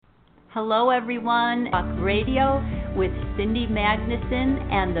Hello, everyone. Talk Radio with Cindy Magnuson,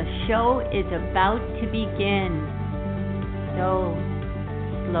 and the show is about to begin. So,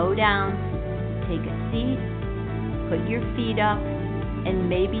 slow down, take a seat, put your feet up, and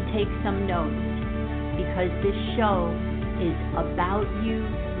maybe take some notes, because this show is about you,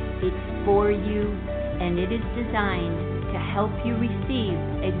 it's for you, and it is designed to help you receive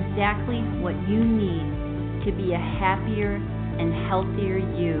exactly what you need to be a happier and healthier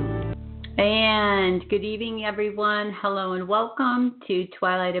you. And good evening, everyone. Hello and welcome to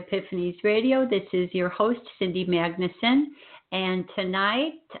Twilight Epiphanies Radio. This is your host, Cindy Magnuson. And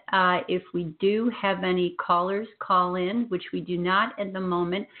tonight, if we do have any callers call in, which we do not at the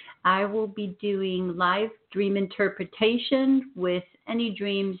moment, I will be doing live dream interpretation with any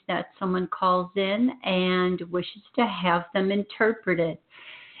dreams that someone calls in and wishes to have them interpreted.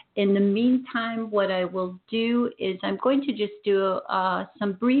 In the meantime, what I will do is I'm going to just do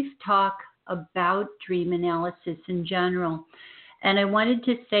some brief talk about dream analysis in general. And I wanted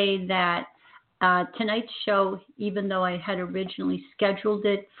to say that tonight's show, even though I had originally scheduled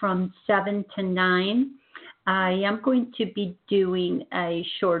it from 7 to 9, I am going to be doing a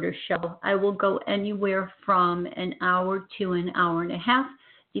shorter show. I will go anywhere from an hour to an hour and a half,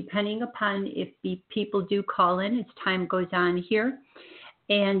 depending upon if the people do call in as time goes on here.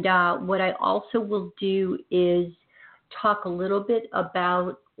 And what I also will do is talk a little bit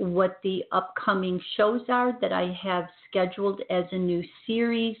about what the upcoming shows are that I have scheduled as a new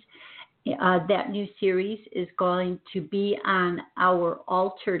series. That new series is going to be on our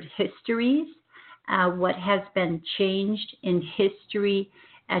altered histories, what has been changed in history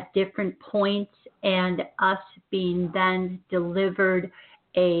at different points, and us being then delivered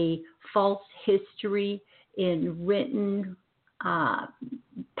a false history in written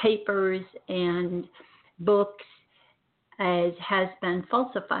papers and books as has been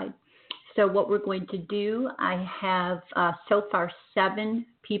falsified. So what we're going to do, I have so far 7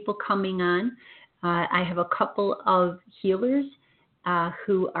 people coming on. I have a couple of healers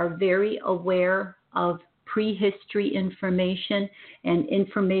who are very aware of prehistory information and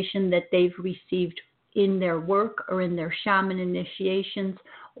information that they've received in their work or in their shaman initiations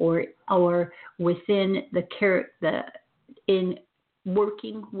or within in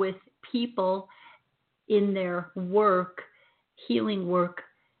working with people in their work, healing work,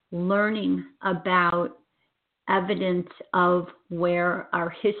 learning about evidence of where our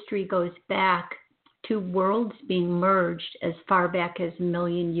history goes back to worlds being merged as far back as 1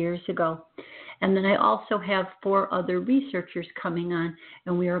 million years ago. And then I also have 4 other researchers coming on,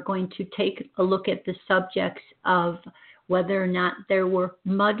 and we are going to take a look at the subjects of whether or not there were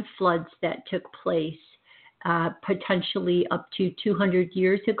mud floods that took place, potentially up to 200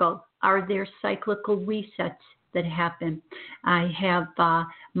 years ago. Are there cyclical resets that happen? I have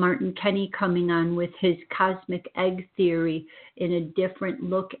Martin Kenny coming on with his cosmic egg theory in a different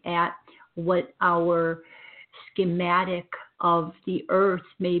look at what our schematic of the earth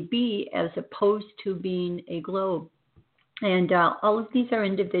may be as opposed to being a globe. And all of these are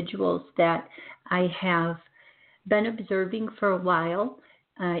individuals that I have been observing for a while.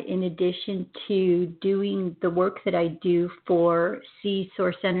 In addition to doing the work that I do for Sea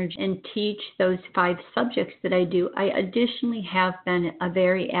Source Energy and teach those 5 subjects that I do, I additionally have been a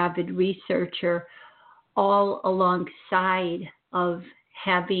very avid researcher, all alongside of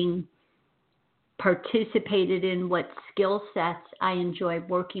having participated in what skill sets I enjoy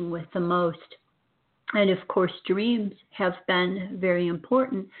working with the most. And of course, dreams have been very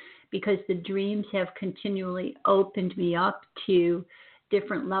important because the dreams have continually opened me up to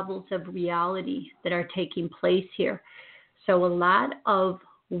different levels of reality that are taking place here. So a lot of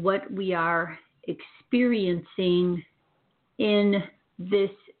what we are experiencing in this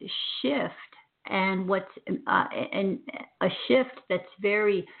shift and and a shift that's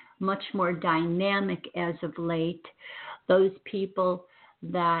very much more dynamic as of late, those people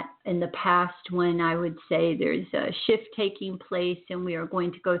that in the past when I would say there's a shift taking place and we are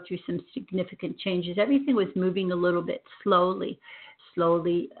going to go through some significant changes, everything was moving a little bit slowly,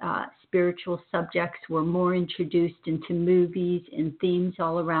 spiritual subjects were more introduced into movies and themes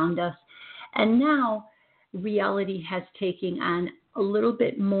all around us. And now reality has taken on a little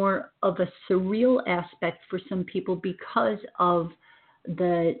bit more of a surreal aspect for some people because of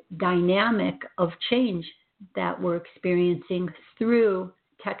the dynamic of change that we're experiencing through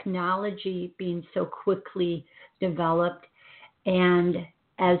technology being so quickly developed, and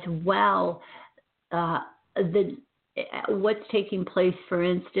as well what's taking place, for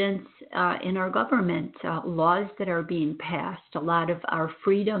instance, in our government, laws that are being passed, a lot of our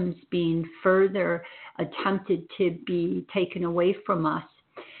freedoms being further attempted to be taken away from us.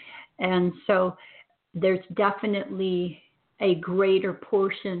 And so there's definitely a greater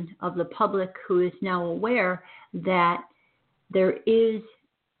portion of the public who is now aware that there is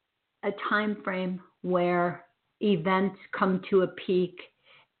a time frame where events come to a peak.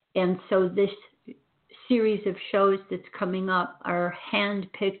 And so this series of shows that's coming up are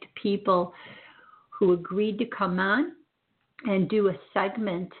hand-picked people who agreed to come on and do a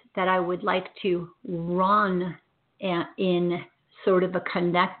segment that I would like to run in sort of a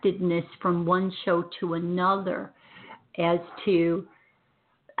connectedness from one show to another as to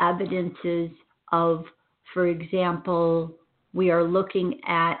evidences of, for example, we are looking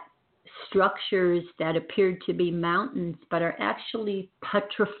at structures that appeared to be mountains but are actually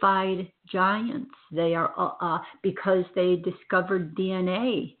petrified giants. They are because they discovered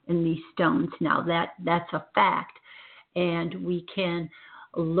DNA in these stones now. That's a fact. And we can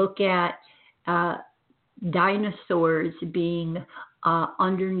look at dinosaurs being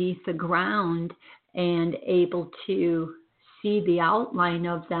underneath the ground and able to see the outline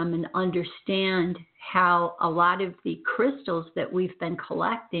of them and understand how a lot of the crystals that we've been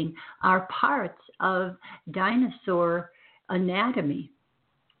collecting are parts of dinosaur anatomy.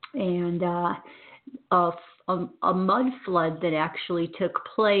 And a mud flood that actually took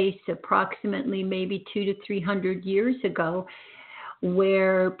place approximately maybe 200 to 300 years ago,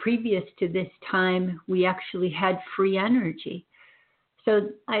 where previous to this time we actually had free energy. So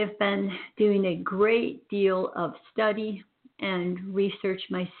I've been doing a great deal of study and research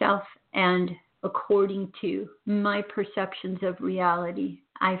myself, and according to my perceptions of reality,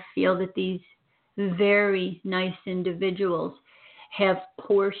 I feel that these very nice individuals have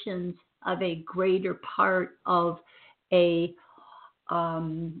portions of a greater part of a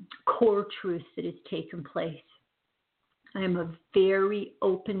core truth that has taken place. I am a very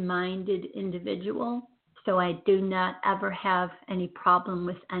open-minded individual, so I do not ever have any problem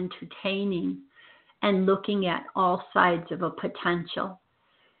with entertaining and looking at all sides of a potential.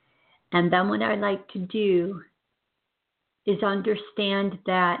 And then what I like to do is understand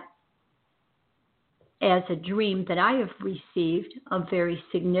that as a dream that I have received, a very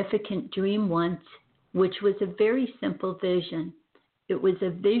significant dream once, which was a very simple vision. It was a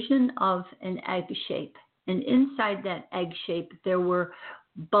vision of an egg shape. And inside that egg shape, there were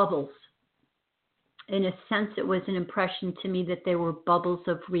bubbles. In a sense, it was an impression to me that there were bubbles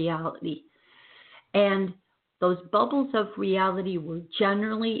of reality. And those bubbles of reality were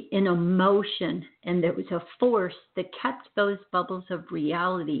generally in a motion, and there was a force that kept those bubbles of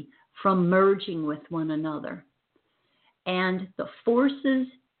reality from merging with one another. And the forces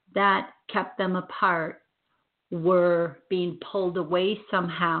that kept them apart were being pulled away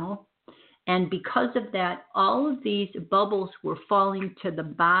somehow. And because of that, all of these bubbles were falling to the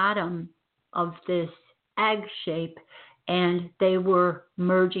bottom of this egg shape, and they were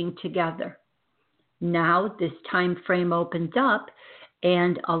merging together. Now this time frame opens up,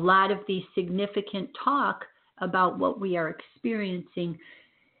 and a lot of the significant talk about what we are experiencing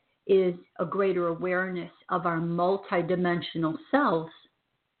is a greater awareness of our multidimensional selves,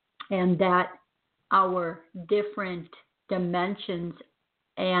 and that our different dimensions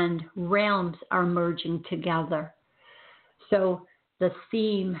and realms are merging together. So the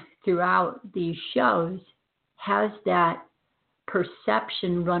theme throughout these shows has that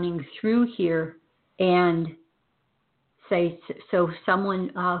perception running through here. And so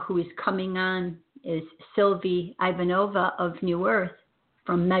someone who is coming on is Sylvie Ivanova of New Earth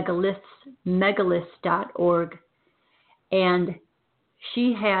from megaliths.org. And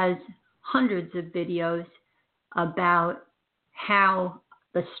she has hundreds of videos about how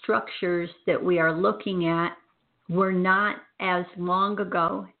the structures that we are looking at were not as long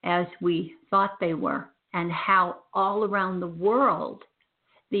ago as we thought they were, and how all around the world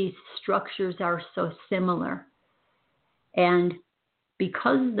these structures are so similar. And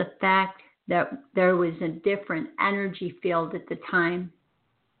because of the fact that there was a different energy field at the time,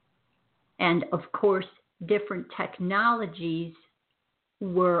 and of course different technologies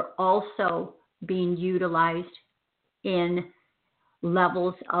were also being utilized in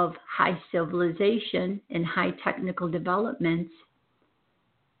levels of high civilization and high technical developments,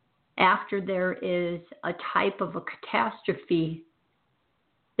 after there is a type of a catastrophe,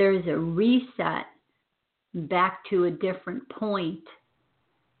 there is a reset back to a different point.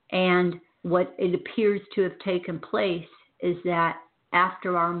 And what it appears to have taken place is that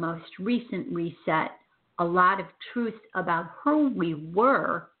after our most recent reset, a lot of truths about who we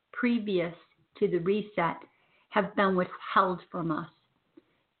were previous to the reset have been withheld from us.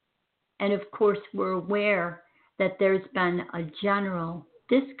 And of course, we're aware that there's been a general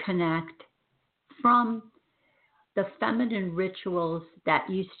disconnect from the feminine rituals that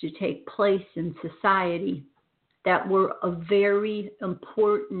used to take place in society that were a very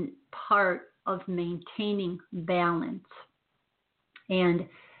important part of maintaining balance. And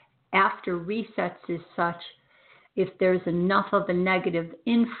after resets as such, if there's enough of a negative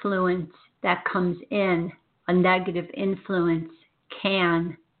influence that comes in, a negative influence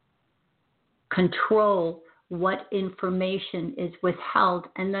can control what information is withheld.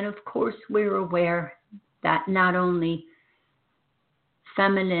 And then, of course, we're aware that not only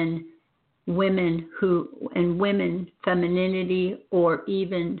feminine women women femininity, or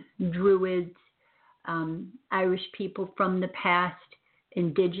even Druids, Irish people from the past,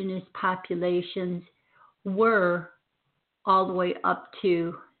 indigenous populations, were all the way up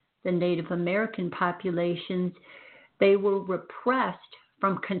to the Native American populations, they were repressed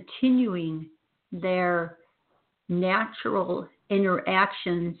from continuing their natural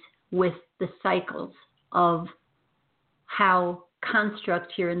interactions with the cycles of how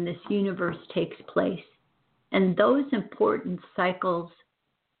construct here in this universe takes place. And those important cycles,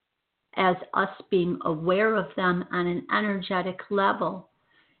 as us being aware of them on an energetic level,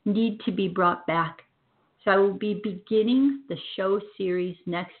 need to be brought back. So I will be beginning the show series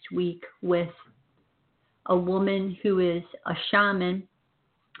next week with a woman who is a shaman,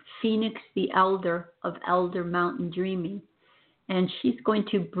 Phoenix the Elder of Elder Mountain Dreaming. And she's going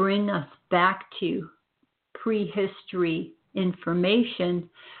to bring us back to prehistory information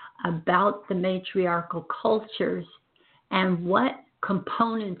about the matriarchal cultures and what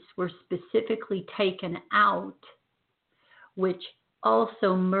components were specifically taken out, which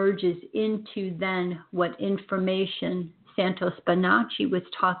also merges into then what information Santos Bonacci was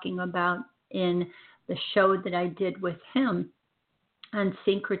talking about in the show that I did with him on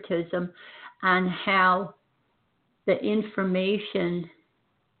syncretism, and how the information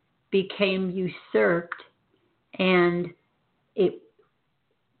became usurped and it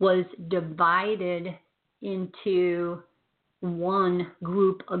was divided into one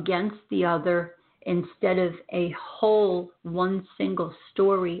group against the other instead of a whole, one single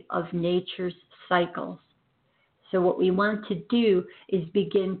story of nature's cycles. So what we want to do is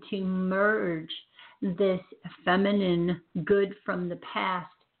begin to merge this feminine good from the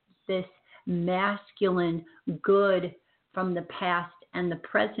past, this masculine good from the past, and the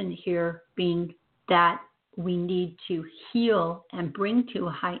present here being that we need to heal and bring to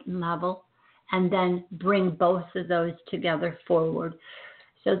a heightened level, and then bring both of those together forward.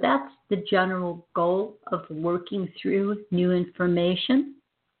 So that's the general goal of working through new information.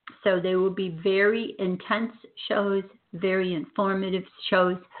 So there will be very intense shows, very informative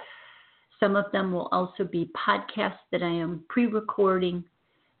shows. Some of them will also be podcasts that I am pre-recording,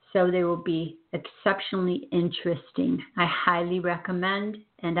 so they will be exceptionally interesting. I highly recommend,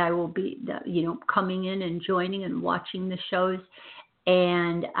 and I will be, coming in and joining and watching the shows,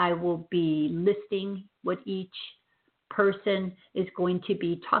 and I will be listing what each person is going to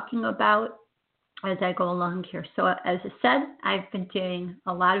be talking about as I go along here. So as I said, I've been doing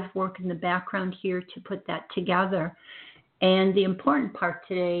a lot of work in the background here to put that together. And the important part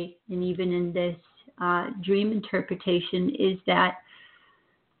today, and even in this dream interpretation, is that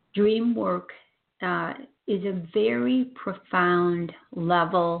dream work is a very profound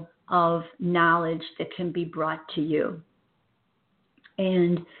level of knowledge that can be brought to you.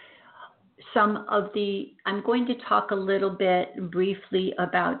 And I'm going to talk a little bit briefly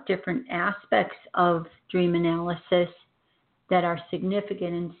about different aspects of dream analysis that are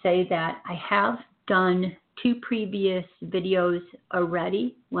significant, and say that I have done 2 previous videos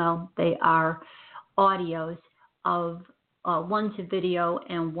already. Well, they are audios of one's a video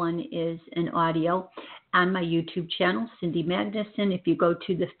and one is an audio on my YouTube channel, Cindy Magnuson. If you go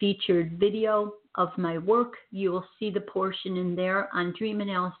to the featured video of my work, you will see the portion in there on dream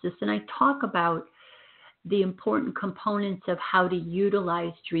analysis, and I talk about the important components of how to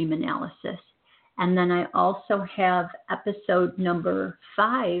utilize dream analysis. And then I also have episode number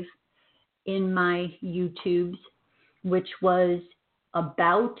 5 in my YouTubes, which was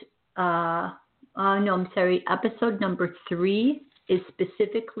about, episode number 3 is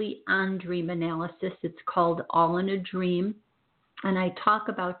specifically on dream analysis. It's called All in a Dream. And I talk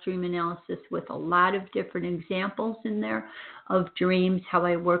about dream analysis with a lot of different examples in there of dreams, how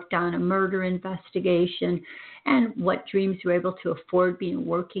I worked on a murder investigation, and what dreams were able to afford me in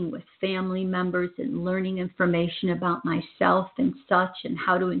working with family members and learning information about myself and such, and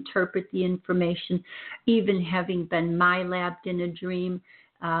how to interpret the information, even having been MyLabbed in a dream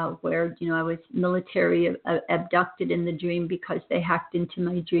where, I was military abducted in the dream because they hacked into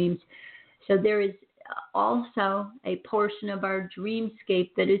my dreams. So there is also a portion of our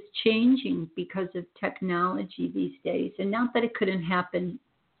dreamscape that is changing because of technology these days. And not that it couldn't happen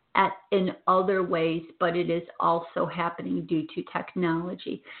in other ways, but it is also happening due to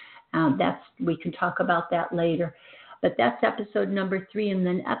technology. We can talk about that later. But that's episode number 3. And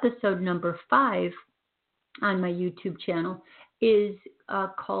then episode number 5 on my YouTube channel is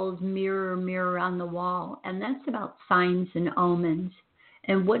called Mirror, Mirror on the Wall. And that's about signs and omens.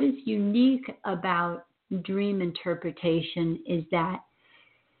 And what is unique about dream interpretation is that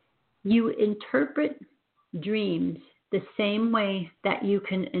you interpret dreams the same way that you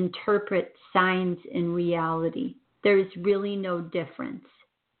can interpret signs in reality. There's really no difference.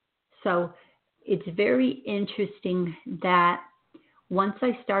 So it's very interesting that once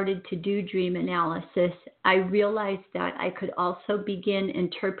I started to do dream analysis, I realized that I could also begin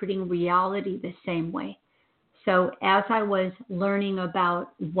interpreting reality the same way. So as I was learning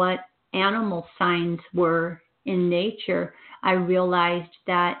about what animal signs were in nature, I realized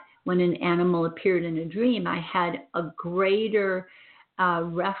that when an animal appeared in a dream, I had a greater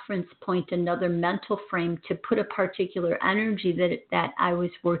reference point, another mental frame to put a particular energy that I was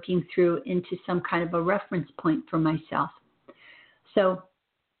working through into some kind of a reference point for myself. So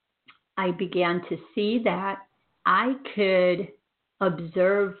I began to see that I could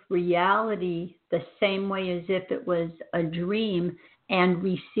observe reality the same way as if it was a dream and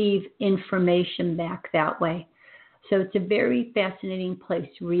receive information back that way. So it's a very fascinating place.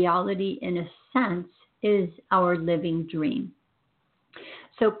 Reality, in a sense, is our living dream.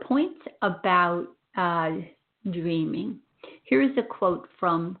 So points about dreaming. Here is a quote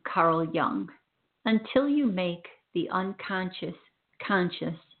from Carl Jung. Until you make the unconscious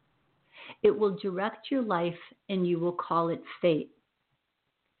conscious, it will direct your life and you will call it fate.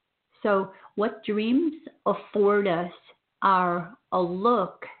 So what dreams afford us are a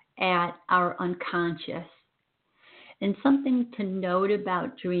look at our unconscious. And something to note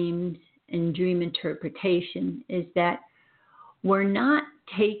about dreams and dream interpretation is that we're not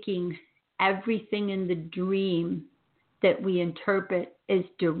taking everything in the dream that we interpret as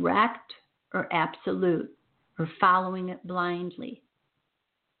direct or absolute or following it blindly.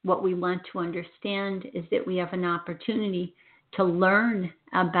 What we want to understand is that we have an opportunity to learn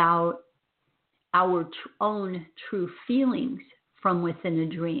about our own true feelings from within a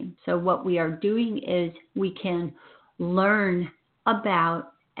dream. So what we are doing is we can learn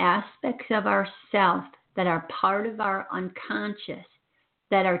about aspects of ourself that are part of our unconscious,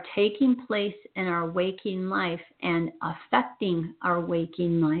 that are taking place in our waking life and affecting our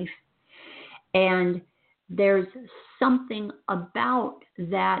waking life. And there's something about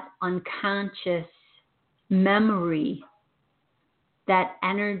that unconscious memory, that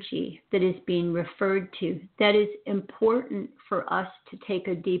energy that is being referred to, that is important for us to take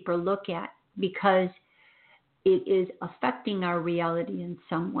a deeper look at because it is affecting our reality in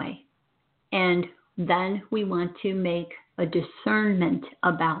some way. And then we want to make a discernment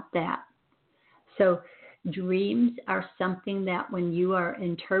about that. So dreams are something that when you are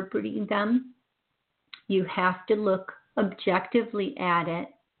interpreting them, you have to look objectively at it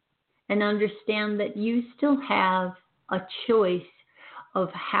and understand that you still have a choice of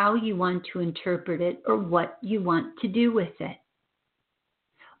how you want to interpret it or what you want to do with it.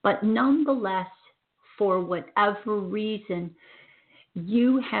 But nonetheless, for whatever reason,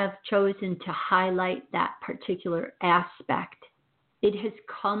 you have chosen to highlight that particular aspect. It has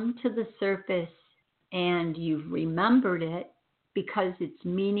come to the surface and you've remembered it because it's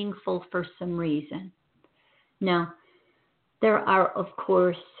meaningful for some reason. Now, there are, of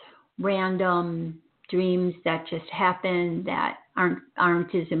course, random dreams that just happen that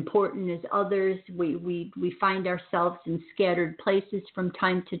aren't as important as others. We find ourselves in scattered places from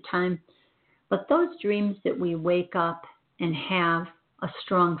time to time. But those dreams that we wake up and have a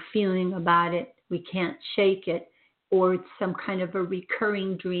strong feeling about it, we can't shake it, or it's some kind of a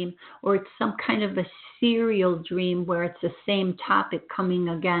recurring dream, or it's some kind of a serial dream where it's the same topic coming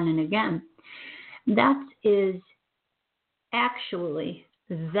again and again. That is actually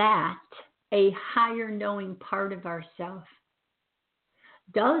that a higher knowing part of ourselves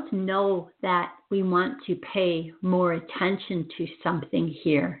does know that we want to pay more attention to something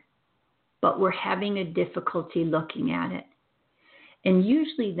here, but we're having a difficulty looking at it. And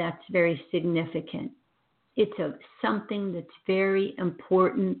usually that's very significant. It's something that's very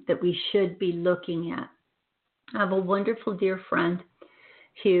important that we should be looking at. I have a wonderful dear friend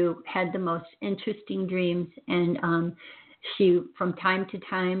who had the most interesting dreams, and she from time to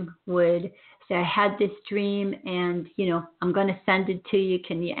time would say, I had this dream and, I'm going to send it to you.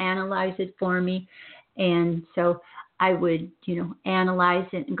 Can you analyze it for me? And so I would, analyze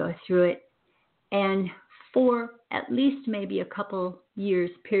it and go through it. And for at least maybe a couple years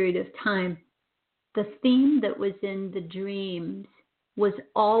period of time, the theme that was in the dreams was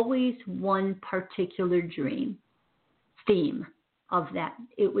always one particular dream theme of that.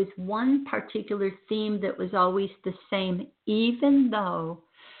 It was one particular theme that was always the same, even though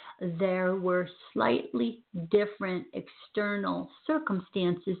there were slightly different external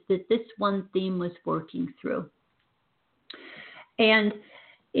circumstances that this one theme was working through. And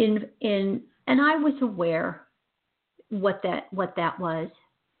I was aware what that was,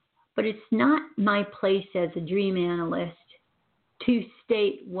 but it's not my place as a dream analyst to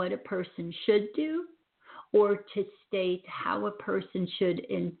state what a person should do or to state how a person should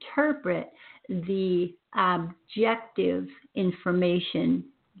interpret the objective information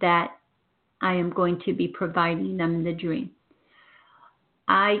that I am going to be providing them in the dream.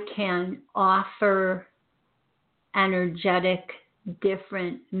 I can offer energetic,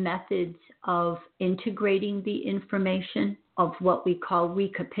 different methods of integrating the information, of what we call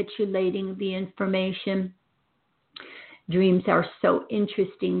recapitulating the information. Dreams are so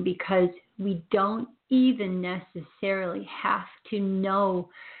interesting because we don't even necessarily have to know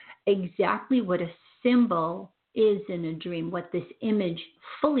exactly what a symbol is in a dream, what this image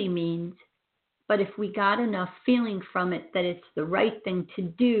fully means. But if we got enough feeling from it that it's the right thing to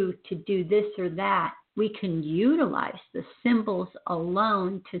do this or that, we can utilize the symbols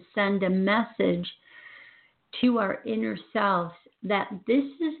alone to send a message to our inner selves that this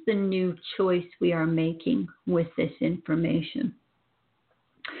is the new choice we are making with this information.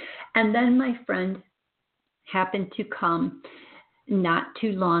 And then my friend happened to come not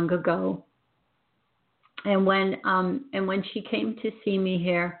too long ago. And when she came to see me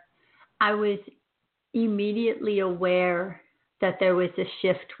here, I was immediately aware that there was a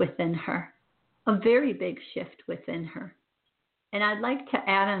shift within her, a very big shift within her. And I'd like to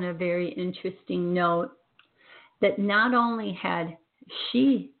add on a very interesting note that not only had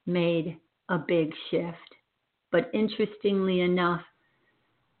she made a big shift, but interestingly enough,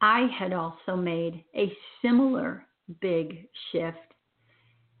 I had also made a similar big shift.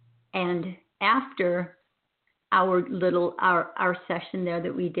 And after our session there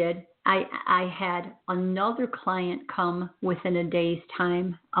that we did, I had another client come within a day's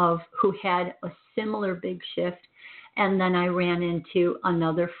time who had a similar big shift. And then I ran into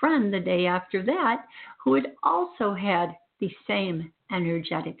another friend the day after that who had also had the same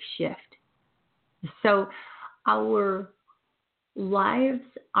energetic shift. So our lives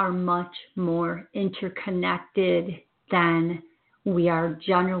are much more interconnected than we are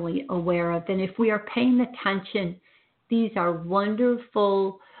generally aware of. And if we are paying attention, these are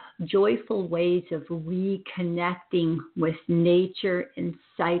wonderful, joyful ways of reconnecting with nature and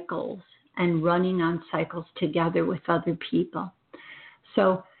cycles and running on cycles together with other people.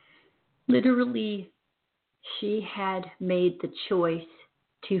 So literally, she had made the choice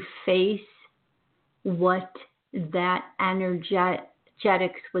to face what that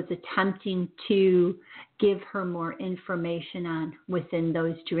energetics was attempting to give her more information on within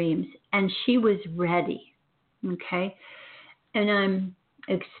those dreams. And she was ready, okay? And I'm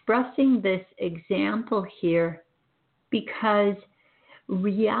expressing this example here because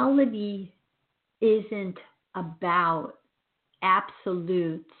reality isn't about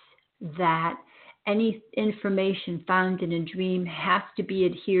absolutes that any information found in a dream has to be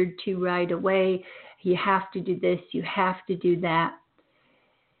adhered to right away. You have to do this, you have to do that.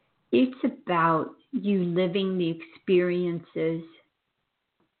 It's about you living the experiences.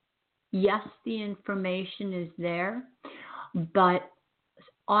 Yes, the information is there, but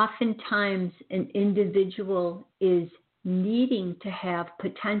oftentimes an individual is needing to have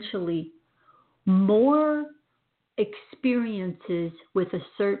potentially more experiences with a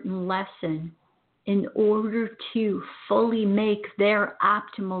certain lesson in order to fully make their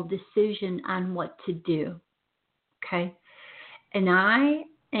optimal decision on what to do. Okay? And I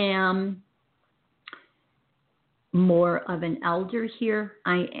am more of an elder here.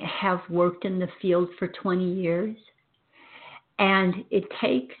 I have worked in the field for 20 years. And it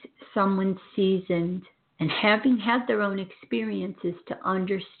takes someone seasoned and having had their own experiences to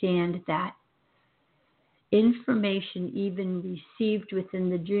understand that information even received within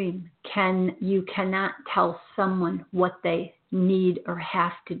the dream, you cannot tell someone what they need or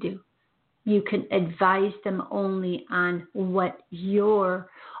have to do. You can advise them only on what your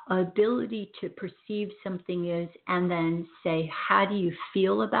ability to perceive something is and then say, how do you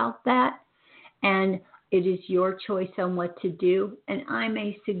feel about that? And it is your choice on what to do. And I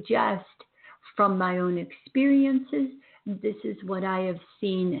may suggest from my own experiences, this is what I have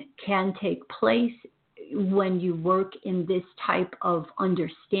seen can take place. when you work in this type of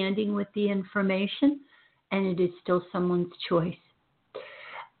understanding with the information, and it is still someone's choice.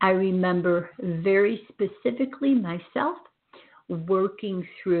 I remember very specifically myself working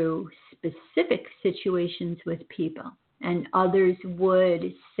through specific situations with people. And others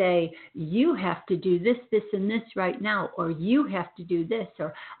would say, you have to do this, this, and this right now, or you have to do this,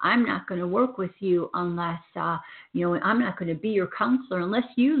 or I'm not going to work with you unless, I'm not going to be your counselor unless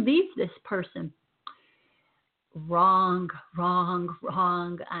you leave this person. Wrong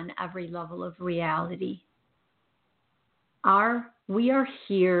on every level of reality. We are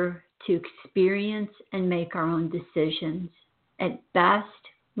here to experience and make our own decisions. At best,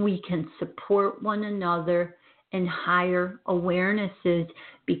 we can support one another and higher awarenesses,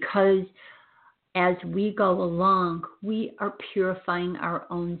 because as we go along, we are purifying our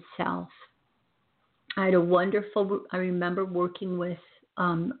own self. I remember working with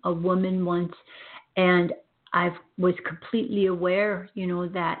a woman once, and I was completely aware,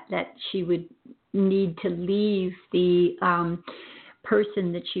 that she would need to leave the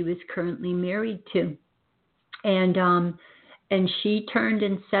person that she was currently married to. And she turned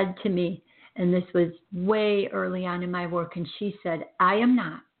and said to me, and this was way early on in my work, and she said, I am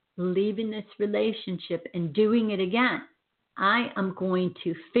not leaving this relationship and doing it again. I am going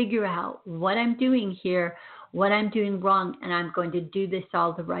to figure out what I'm doing here, what I'm doing wrong, and I'm going to do this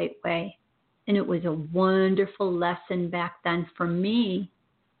all the right way. And it was a wonderful lesson back then for me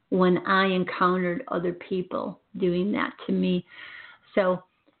when I encountered other people doing that to me. So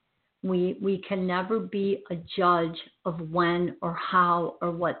we can never be a judge of when or how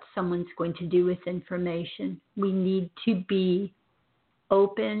or what someone's going to do with information. We need to be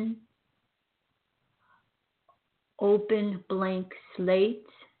open blank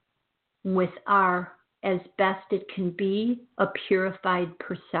slates with our, as best it can be, a purified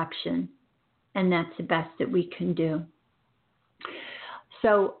perception. And that's the best that we can do.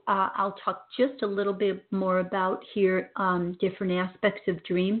 So I'll talk just a little bit more about here different aspects of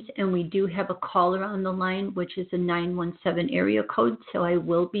dreams. And we do have a caller on the line, which is a 917 area code. So I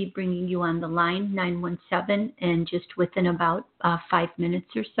will be bringing you on the line, 917, and just within about 5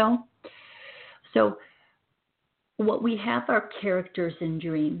 minutes or so. So what we have are characters in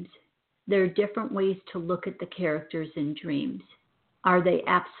dreams. There are different ways to look at the characters in dreams. Are they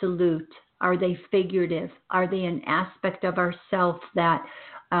absolute? Are they figurative? Are they an aspect of ourself that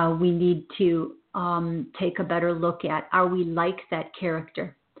we need to take a better look at? Are we like that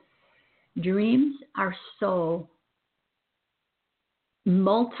character? Dreams are so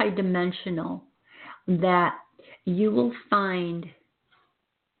multidimensional that you will find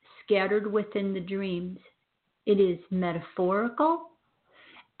scattered within the dreams. It is metaphorical,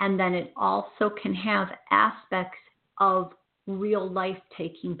 and then it also can have aspects of real life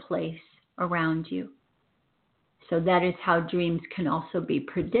taking place around you. So that is how dreams can also be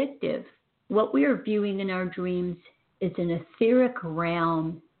predictive. What we are viewing in our dreams is an etheric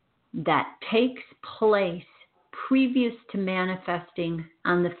realm that takes place previous to manifesting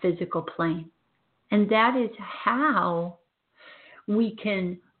on the physical plane. And that is how we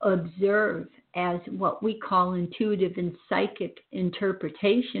can observe as what we call intuitive and psychic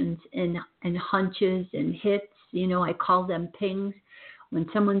interpretations and hunches and hits. I call them pings. When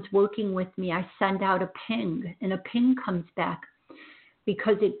someone's working with me, I send out a ping, and a ping comes back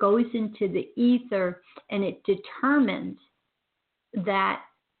because it goes into the ether and it determines that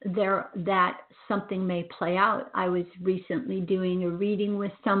something may play out. I was recently doing a reading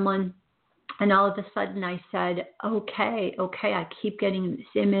with someone, and all of a sudden I said, okay, I keep getting this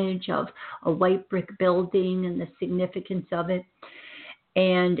image of a white brick building and the significance of it.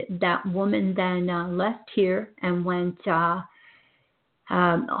 And that woman then left here and went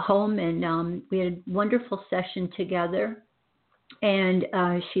home, and we had a wonderful session together. And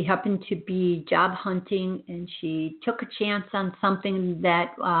she happened to be job hunting, and she took a chance on something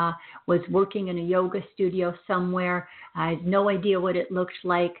that was working in a yoga studio somewhere. I had no idea what it looked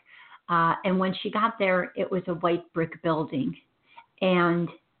like. And when she got there, it was a white brick building. And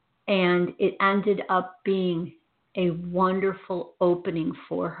it ended up being a wonderful opening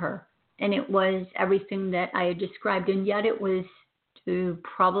for her. And it was everything that I had described, and yet it was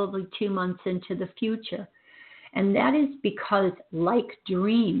probably 2 months into the future. And that is because, like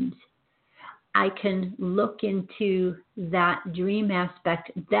dreams, I can look into that dream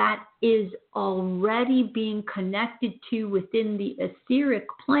aspect that is already being connected to within the etheric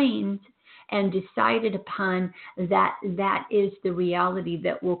planes and decided upon that is the reality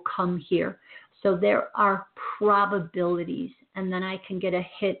that will come here. So there are probabilities, and then I can get a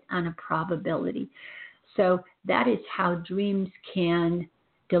hit on a probability. So that is how dreams can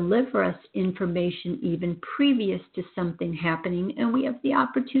deliver us information even previous to something happening, and we have the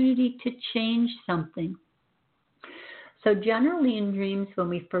opportunity to change something. So generally in dreams, when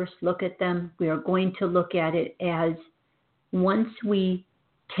we first look at them, we are going to look at it as once we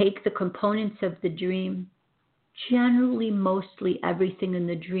take the components of the dream, generally, mostly everything in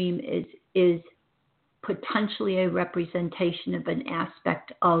the dream is potentially a representation of an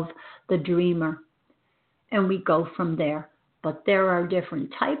aspect of the dreamer. And we go from there. But there are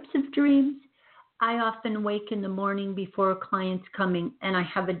different types of dreams. I often wake in the morning before a client's coming and I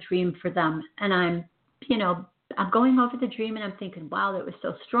have a dream for them. And I'm going over the dream and I'm thinking, wow, that was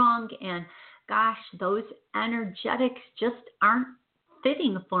so strong. And gosh, those energetics just aren't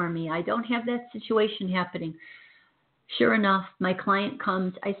fitting for me. I don't have that situation happening. Sure enough, my client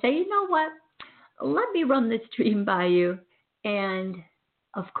comes. I say, you know what? Let me run this dream by you. And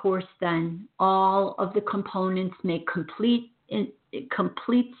of course, then all of the components make complete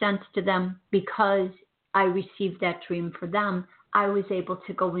sense to them because I received that dream for them. I was able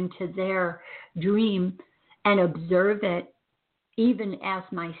to go into their dream and observe it even as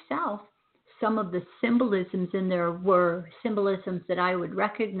myself. Some of the symbolisms in there were symbolisms that I would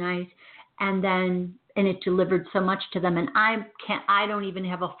recognize, and it delivered so much to them. And I don't even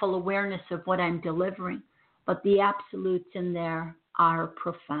have a full awareness of what I'm delivering, but the absolutes in there are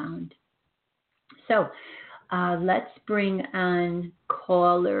profound. So let's bring on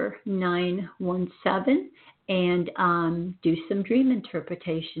caller 917 and do some dream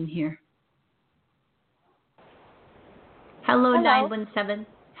interpretation here. Hello. 917.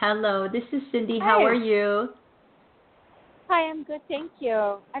 Hello, this is Cindy. Hi. How are you? Hi, I'm good, thank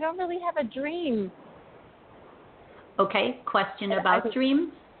you. I don't really have a dream. Okay, question about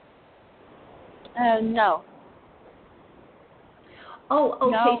dreams? No. Oh,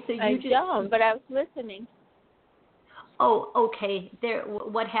 okay. No, So you I just don't, but I was listening. Oh, okay. There.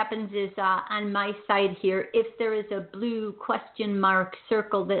 What happens is on my side here, if there is a blue question mark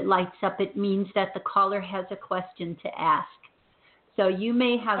circle that lights up, it means that the caller has a question to ask. So you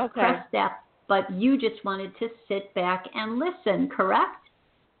may have pressed that, but you just wanted to sit back and listen, correct?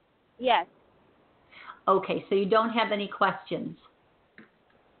 Yes. Okay, so you don't have any questions?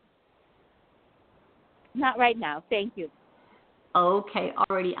 Not right now, thank you. Okay,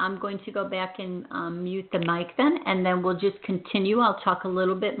 alrighty. I'm going to go back and mute the mic then, and then we'll just continue. I'll talk a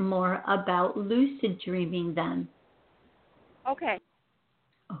little bit more about lucid dreaming then. Okay.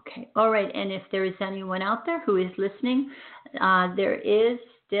 Okay, all right. And if there is anyone out there who is listening, there is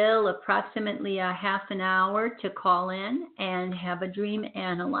still approximately a half an hour to call in and have a dream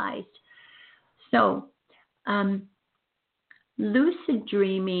analyzed. So, lucid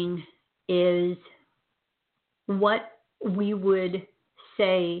dreaming is what we would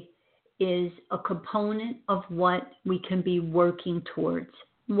say is a component of what we can be working towards.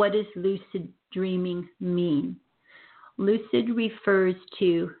 What does lucid dreaming mean? Lucid refers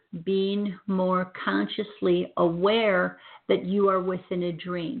to being more consciously aware that you are within a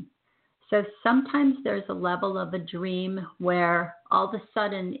dream. So sometimes there's a level of a dream where all of a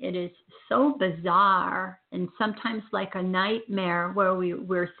sudden it is so bizarre and sometimes like a nightmare where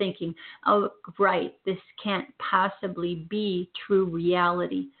we're thinking, oh, right, this can't possibly be true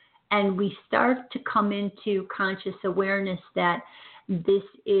reality. And we start to come into conscious awareness that this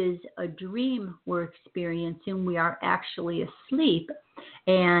is a dream we're experiencing. We are actually asleep.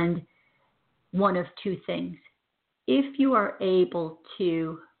 And one of two things. If you are able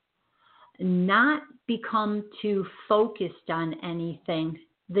to not become too focused on anything,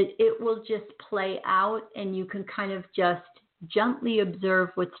 that it will just play out and you can kind of just gently observe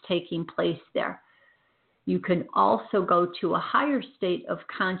what's taking place there. You can also go to a higher state of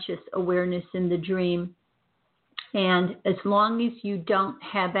conscious awareness in the dream. And as long as you don't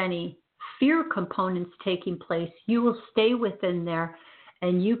have any fear components taking place, you will stay within there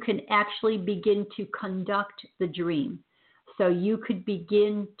and you can actually begin to conduct the dream. So you could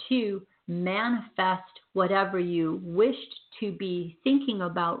begin to manifest whatever you wished to be thinking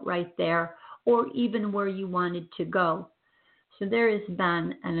about right there, or even where you wanted to go. So there has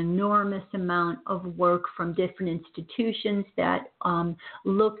been an enormous amount of work from different institutions that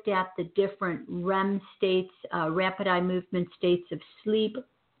looked at the different REM states, rapid eye movement states of sleep,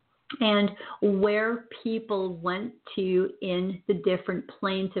 and where people went to in the different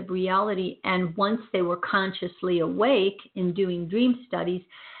planes of reality. And once they were consciously awake in doing dream studies,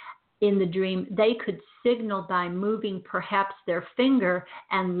 in the dream, they could signal by moving perhaps their finger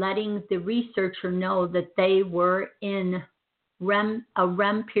and letting the researcher know that they were in a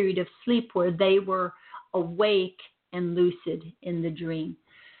REM period of sleep where they were awake and lucid in the dream.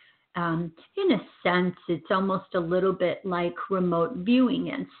 in a sense, it's almost a little bit like remote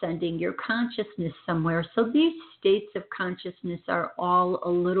viewing and sending your consciousness somewhere. So these states of consciousness are all a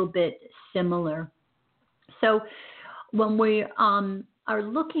little bit similar. So when we are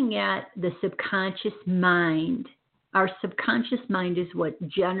looking at the subconscious mind, our subconscious mind is what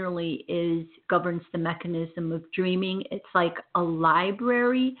generally governs the mechanism of dreaming. It's like a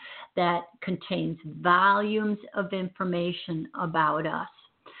library that contains volumes of information about us.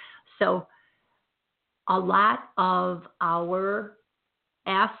 So a lot of our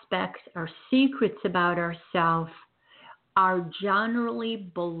aspects, our secrets about ourselves, are generally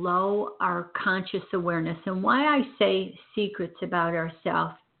below our conscious awareness. And why I say secrets about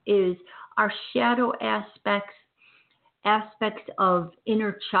ourselves is our shadow aspects of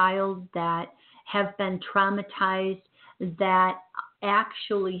inner child that have been traumatized, that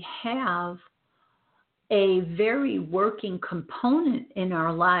actually have a very working component in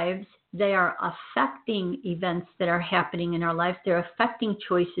our lives. They are affecting events that are happening in our lives. They're affecting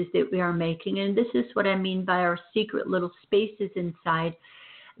choices that we are making. And this is what I mean by our secret little spaces inside.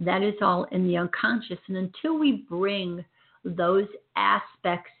 That is all in the unconscious. And until we bring those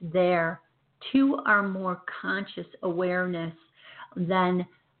aspects there to our more conscious awareness, then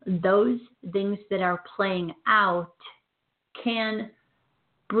those things that are playing out can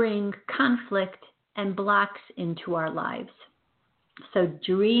bring conflict and blocks into our lives. So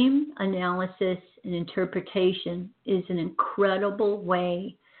dream analysis and interpretation is an incredible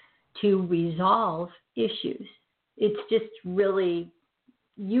way to resolve issues. It's just really,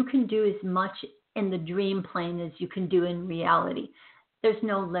 you can do as much in the dream plane as you can do in reality. There's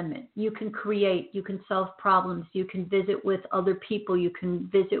no limit. You can create, you can solve problems, you can visit with other people, you can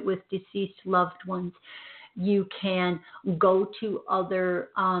visit with deceased loved ones. You can go to other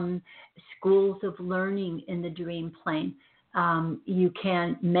schools of learning in the dream plane. You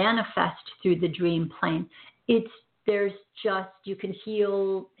can manifest through the dream plane. You can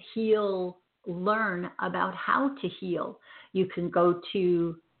learn about how to heal. You can go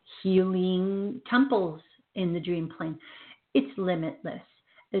to healing temples in the dream plane. It's limitless.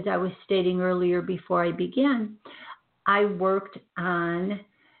 As I was stating earlier before I began, I worked on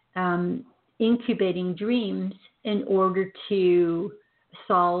incubating dreams in order to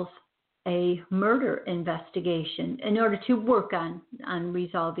solve a murder investigation, in order to work on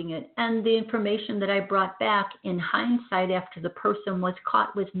resolving it. And the information that I brought back in hindsight after the person was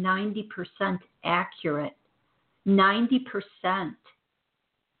caught was 90% accurate. 90%.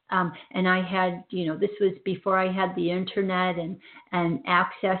 And I had, this was before I had the internet and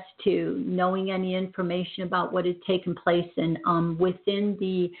access to knowing any information about what had taken place. And within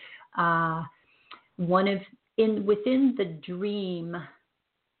the within the dream,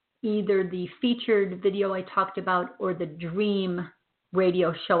 either the featured video I talked about or the dream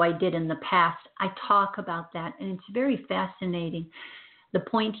radio show I did in the past, I talk about that, and it's very fascinating. The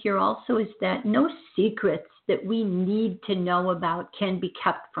point here also is that no secrets that we need to know about can be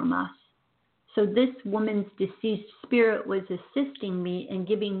kept from us. So this woman's deceased spirit was assisting me and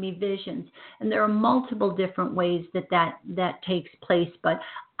giving me visions. And there are multiple different ways that takes place. But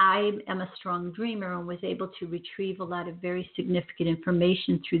I am a strong dreamer and was able to retrieve a lot of very significant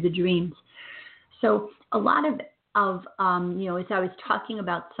information through the dreams. So a lot of as I was talking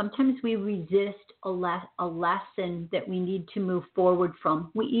about, sometimes we resist a lesson that we need to move forward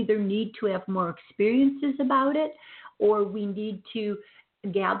from. We either need to have more experiences about it, or we need to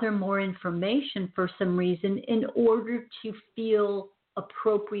gather more information for some reason in order to feel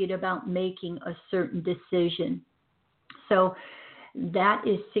appropriate about making a certain decision. So that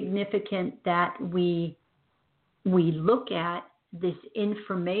is significant that we look at this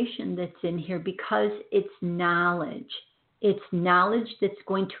information that's in here, because it's knowledge. It's knowledge that's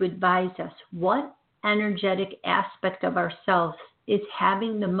going to advise us what energetic aspect of ourselves is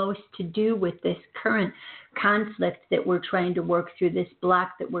having the most to do with this current conflict that we're trying to work through, this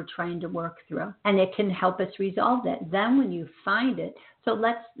block that we're trying to work through. And it can help us resolve that. Then when you find it, so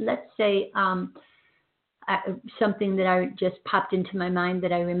let's say something that I just popped into my mind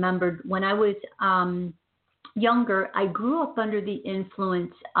that I remembered when I was younger. I grew up under the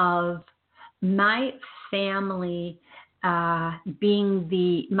influence of my family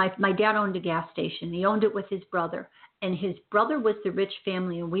being my dad owned a gas station. He owned it with his brother, and his brother was the rich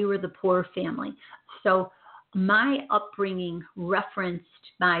family and we were the poor family. So my upbringing referenced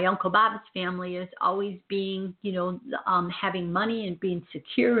my Uncle Bob's family as always being, having money and being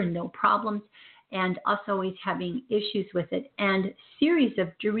secure and no problems, and us always having issues with it. And series of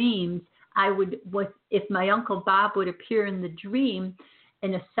dreams, if my Uncle Bob would appear in the dream,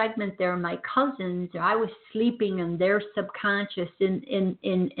 in a segment there, my cousins, I was sleeping in their subconscious,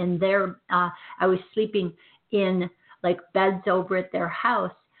 in their, I was sleeping in like beds over at their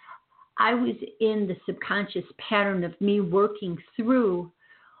house. I was in the subconscious pattern of me working through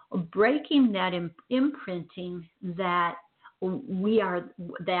breaking that imprinting that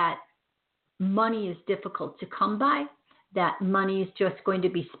that money is difficult to come by, that money is just going to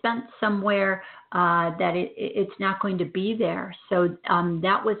be spent somewhere, that it's not going to be there. So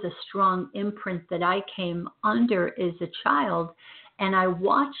that was a strong imprint that I came under as a child, and I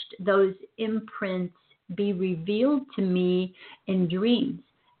watched those imprints be revealed to me in dreams.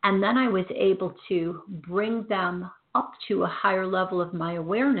 And then I was able to bring them up to a higher level of my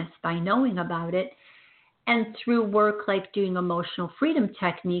awareness by knowing about it. And through work like doing emotional freedom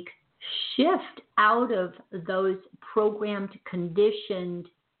technique, shift out of those programmed, conditioned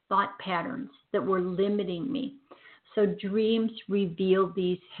thought patterns that were limiting me. So dreams reveal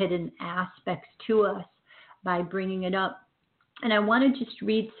these hidden aspects to us by bringing it up. And I want to just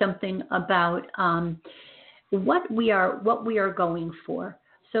read something about what we are going for.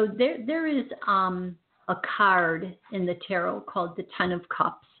 So there is a card in the tarot called the Ten of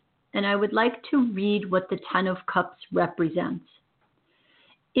Cups, and I would like to read what the Ten of Cups represents.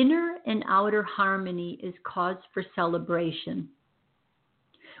 Inner and outer harmony is cause for celebration.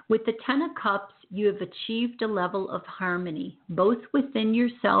 With the Ten of Cups, you have achieved a level of harmony, both within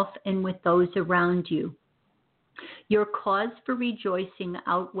yourself and with those around you. Your cause for rejoicing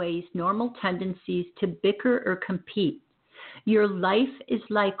outweighs normal tendencies to bicker or compete. Your life is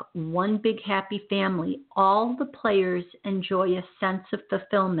like one big happy family. All the players enjoy a sense of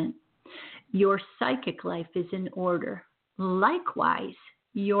fulfillment. Your psychic life is in order. Likewise,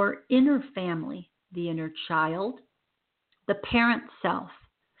 your inner family, the inner child, the parent self,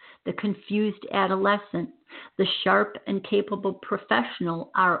 the confused adolescent, the sharp and capable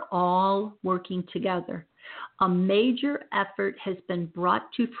professional are all working together. A major effort has been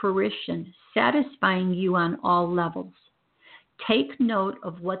brought to fruition, satisfying you on all levels. Take note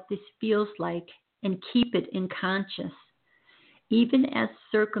of what this feels like and keep it in conscious. Even as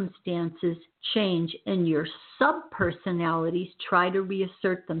circumstances change and your subpersonalities try to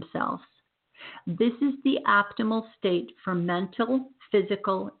reassert themselves. This is the optimal state for mental,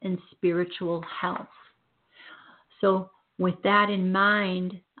 physical, and spiritual health. So with that in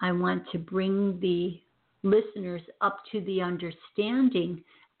mind, I want to bring the listeners up to the understanding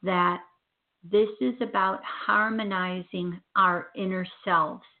that this is about harmonizing our inner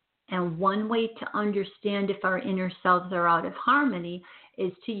selves. And one way to understand if our inner selves are out of harmony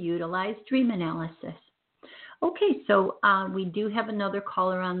is to utilize dream analysis. Okay, so we do have another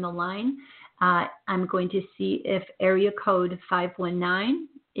caller on the line. I'm going to see if area code 519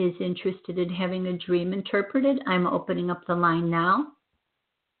 is interested in having a dream interpreted. I'm opening up the line now.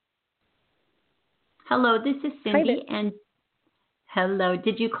 Hello, this is Cindy. And hello,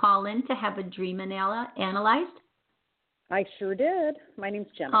 did you call in to have a dream analyzed? I sure did. My name's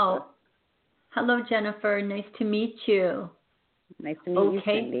Jennifer. Oh, hello, Jennifer. Nice to meet you. Nice to meet you,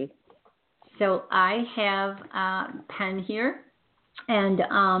 Cindy. So I have a pen here, and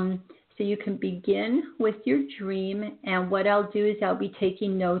so you can begin with your dream. And what I'll do is I'll be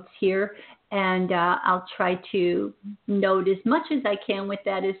taking notes here, and I'll try to note as much as I can with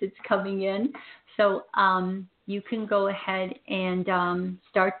that as it's coming in. So you can go ahead and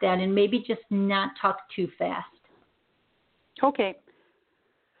start that, and maybe just not talk too fast. Okay.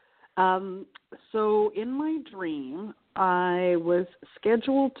 So in my dream, I was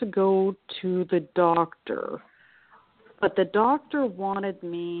scheduled to go to the doctor, but the doctor wanted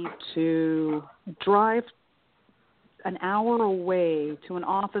me to drive an hour away to an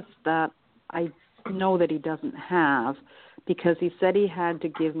office that I know that he doesn't have because he said he had to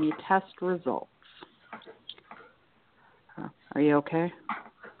give me test results. Are you okay?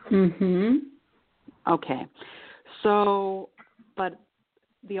 Mm-hmm. Okay. So, but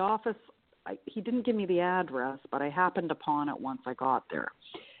the office, he didn't give me the address, but I happened upon it once I got there.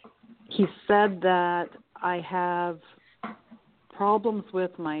 He said that I have problems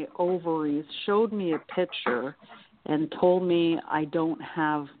with my ovaries, showed me a picture, and told me I don't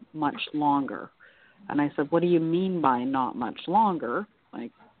have much longer. And I said, what do you mean by not much longer?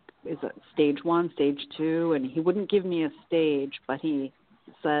 Like, is it stage 1, stage 2? And he wouldn't give me a stage, but he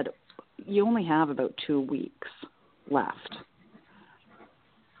said, you only have about 2 weeks left.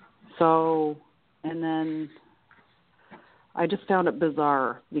 So, and then I just found it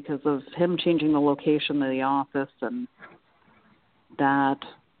bizarre because of him changing the location of the office and that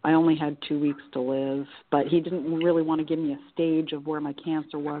I only had 2 weeks to live, but he didn't really want to give me a stage of where my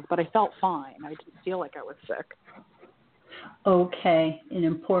cancer was, but I felt fine. I didn't feel like I was sick. Okay, an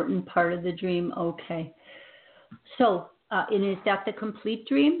important part of the dream. Okay. So, and is that the complete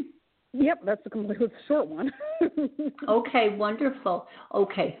dream? Yep, that's the short one. Okay, wonderful.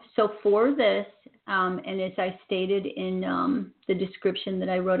 Okay, so for this, and as I stated in the description that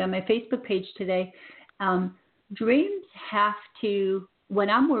I wrote on my Facebook page today, dreams have to, when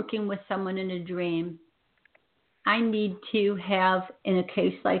I'm working with someone in a dream, I need to have, in a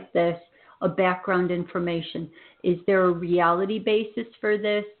case like this, a background information. Is there a reality basis for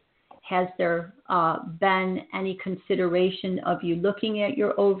this? Has there been any consideration of you looking at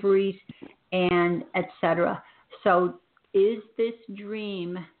your ovaries, and etc.? So is this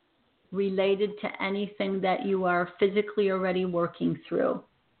dream related to anything that you are physically already working through?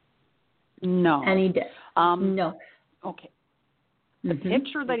 No. No. Okay. The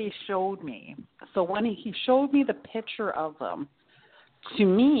picture that he showed me, so when he showed me the picture of them, to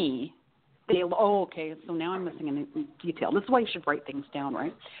me, okay, so now I'm missing a detail. This is why you should write things down,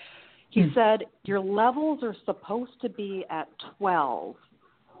 right? He said your levels are supposed to be at 12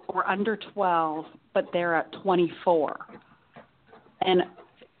 or under 12, but they're at 24. And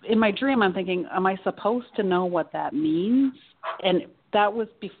in my dream, I'm thinking, am I supposed to know what that means? And that was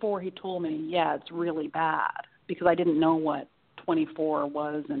before he told me, yeah, it's really bad, because I didn't know what 24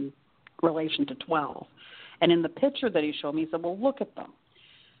 was in relation to 12. And in the picture that he showed me, he said, well, look at them.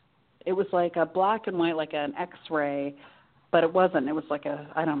 It was like a black and white, like an X-ray, but it wasn't. It was like a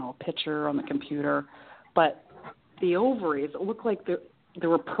picture on the computer. But the ovaries, it looked like there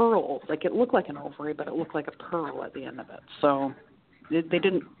were pearls. Like it looked like an ovary, but it looked like a pearl at the end of it. So they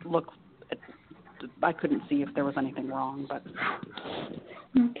didn't look, I couldn't see if there was anything wrong. But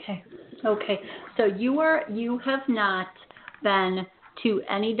Okay. So you have not been to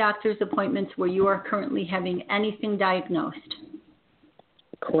any doctor's appointments where you are currently having anything diagnosed?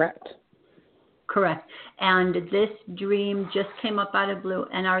 Correct. And this dream just came up out of blue.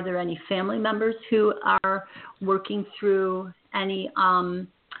 And are there any family members who are working through any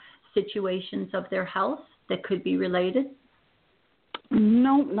situations of their health that could be related?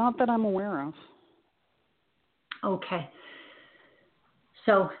 No, not that I'm aware of. Okay.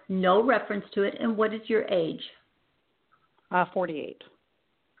 So no reference to it. And what is your age? 48.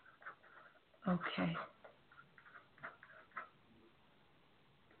 Okay.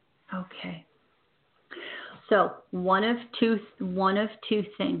 So one of two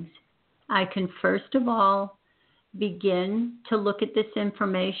things. I can first of all begin to look at this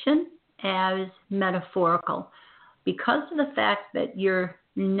information as metaphorical, because of the fact that you're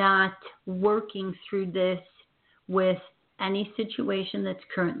not working through this with any situation that's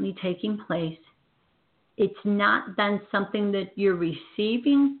currently taking place. It's not then something that you're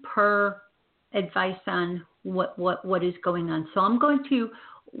receiving per advice on what is going on. So I'm going to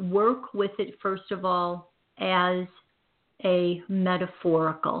work with it first of all as a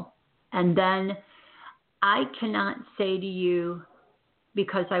metaphorical. And then I cannot say to you,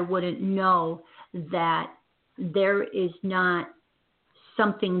 because I wouldn't know, that there is not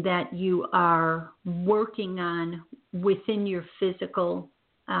something that you are working on within your physical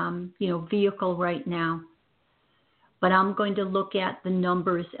vehicle right now. But I'm going to look at the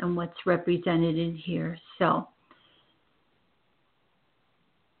numbers and what's represented in here. So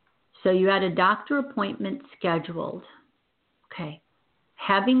you had a doctor appointment scheduled. Okay.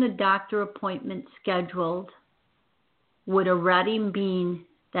 Having a doctor appointment scheduled would already mean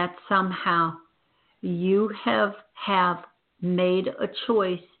that somehow you have made a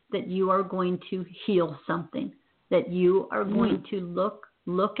choice that you are going to heal something, that you are going to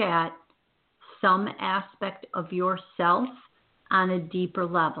look at some aspect of yourself on a deeper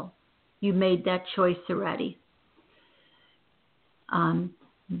level. You made that choice already.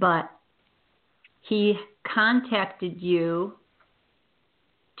 But he contacted you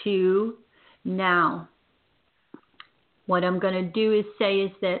to now. What I'm going to do is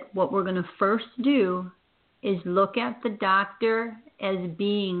that what we're going to first do is look at the doctor as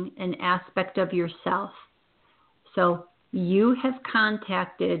being an aspect of yourself. So you have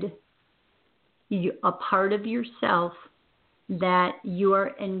contacted a part of yourself that you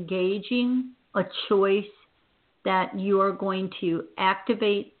are engaging a choice that you are going to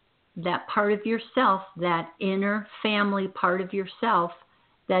activate that part of yourself, that inner family part of yourself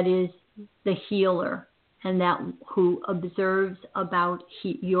that is the healer and that who observes about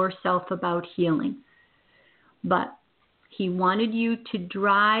yourself about healing. But he wanted you to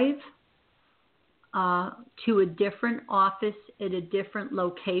drive to a different office at a different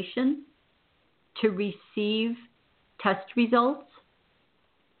location to receive test results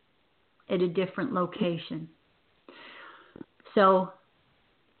at a different location. So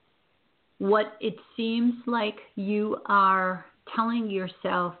what it seems like you are telling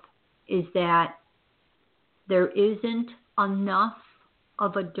yourself is that there isn't enough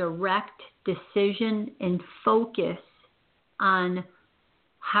of a direct decision and focus on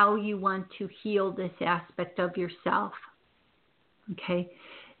how you want to heal this aspect of yourself. Okay.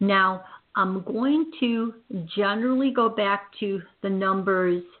 Now, I'm going to generally go back to the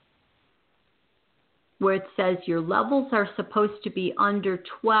numbers where it says your levels are supposed to be under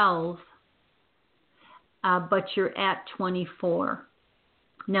 12, but you're at 24.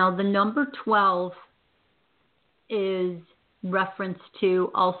 Now, the number 12 is reference to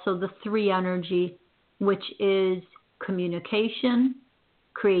also the 3 energy, which is communication,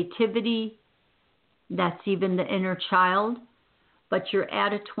 creativity, that's even the inner child, but you're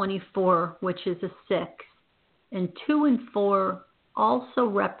at a 24, which is a 6. And 2 and 4 also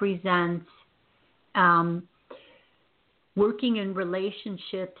represents working in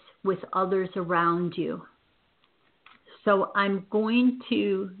relationships with others around you. So I'm going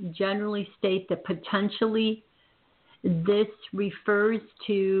to generally state that potentially this refers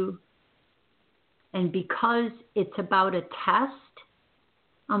to, and because it's about a test,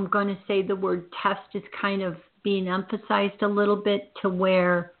 I'm going to say the word test is kind of being emphasized a little bit, to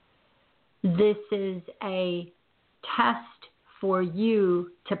where this is a test for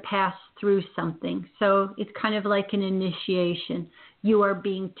you to pass through something. So it's kind of like an initiation. You are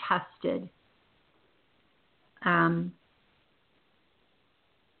being tested.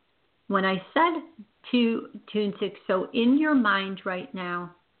 When I said 2 and 6, so in your mind right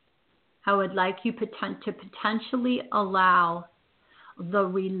now, I would like you to potentially allow the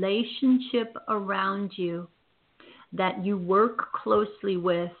relationship around you that you work closely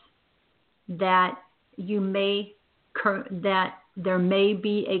with, that that there may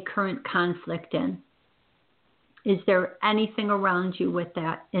be a current conflict in. Is there anything around you with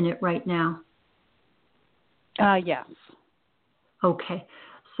that in it right now? Yes. Okay.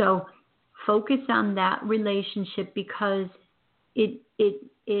 So focus on that relationship, because it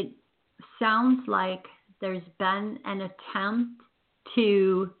sounds like there's been an attempt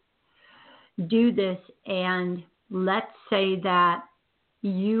to do this, and let's say that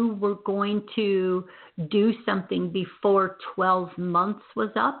you were going to do something before 12 months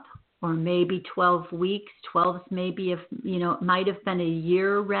was up, or maybe 12 weeks, 12 maybe, if it might have been a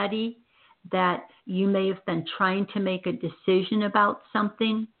year already, that you may have been trying to make a decision about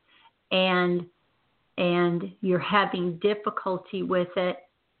something, and you're having difficulty with it,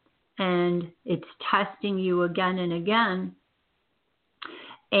 and it's testing you again and again,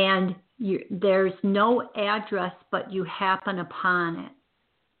 and there's no address, but you happen upon it.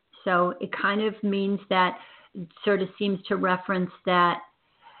 So it kind of means that, it sort of seems to reference that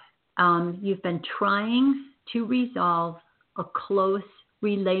you've been trying to resolve a close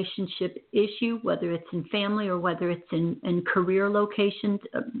relationship issue, whether it's in family or whether it's in career locations,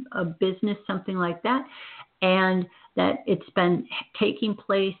 a business, something like that, and that it's been taking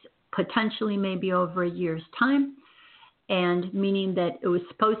place potentially maybe over a year's time, and meaning that it was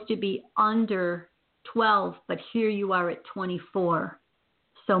supposed to be under 12, but here you are at 24.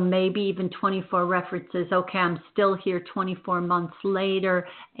 So maybe even 24 references, okay, I'm still here 24 months later,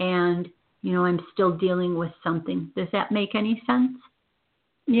 and, I'm still dealing with something. Does that make any sense?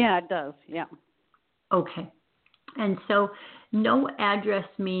 Yeah, it does. Yeah. Okay. And so no address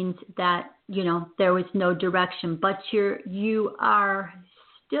means that, there was no direction, but you are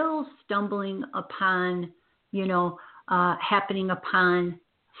still stumbling upon, happening upon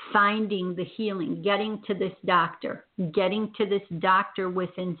finding the healing, getting to this doctor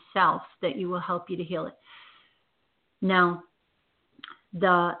within self that you will help you to heal it. Now,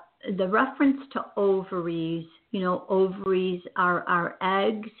 the reference to ovaries, ovaries are our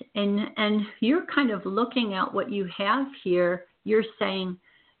eggs, and you're kind of looking at what you have here. You're saying,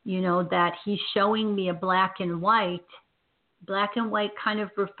 that he's showing me a black and white. Black and white kind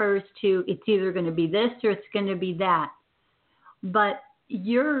of refers to, it's either going to be this or it's going to be that. But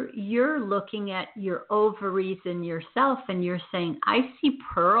you're looking at your ovaries and yourself, and you're saying, I see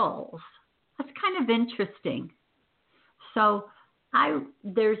pearls. That's kind of interesting. So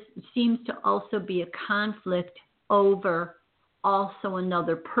there seems to also be a conflict over also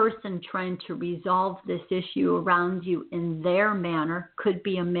another person trying to resolve this issue around you in their manner. Could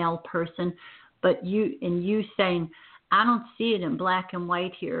be a male person, but you saying, I don't see it in black and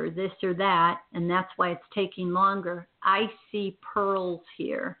white here, or this or that, and that's why it's taking longer. I see pearls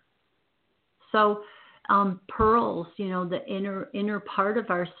here. So pearls, the inner part of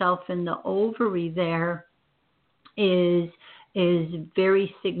ourself in the ovary there is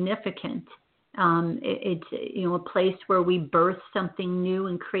very significant. It's a place where we birth something new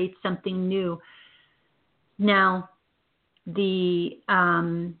and create something new. Now,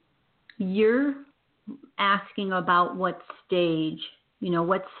 you're asking about what stage.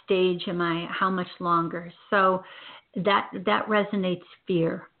 What stage am I? How much longer? So that resonates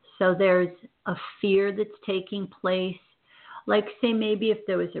fear. So there's a fear that's taking place. Like, say, maybe if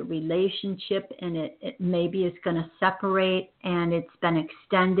there was a relationship and it maybe is going to separate and it's been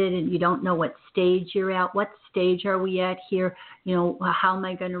extended and you don't know what stage you're at. What stage are we at here? How am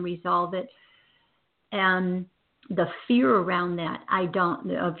I going to resolve it? And the fear around that,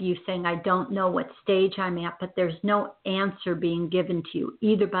 of you saying, I don't know what stage I'm at, but there's no answer being given to you,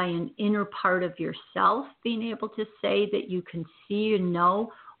 either by an inner part of yourself being able to say that you can see and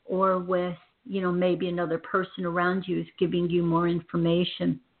know, or with, maybe another person around you is giving you more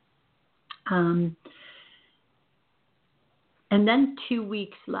information. And then 2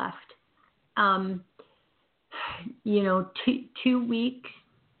 weeks left. 2 weeks.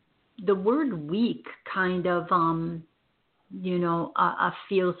 The word week kind of,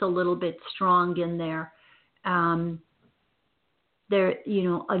 feels a little bit strong in there. A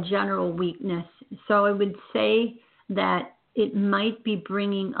general weakness. So I would say that it might be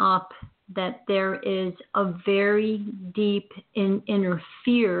bringing up that there is a very deep inner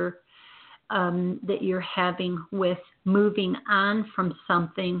fear that you're having with moving on from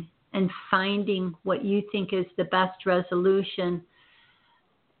something and finding what you think is the best resolution.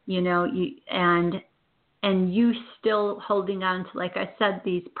 And you still holding on to, like I said,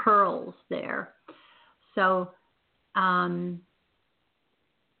 these pearls there. So I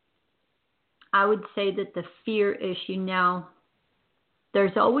would say that the fear issue now,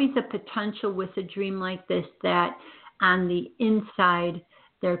 there's always a potential with a dream like this that on the inside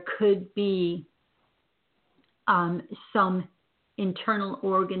there could be some internal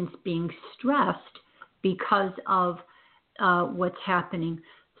organs being stressed because of what's happening.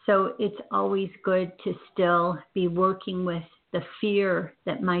 So it's always good to still be working with the fear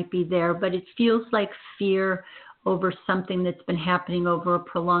that might be there, but it feels like fear over something that's been happening over a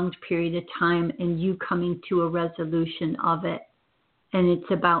prolonged period of time and you coming to a resolution of it. And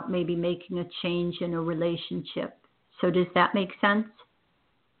it's about maybe making a change in a relationship. So does that make sense?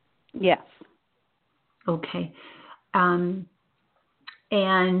 Yes. Okay. And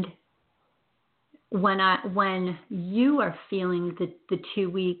when you are feeling the 2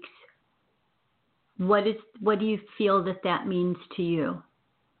 weeks, what do you feel that means to you?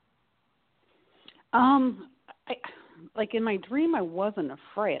 Like in my dream, I wasn't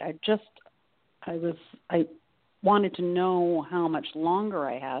afraid. I wanted to know how much longer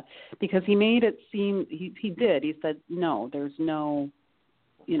I had, because he made it seem, he did. He said, no, there's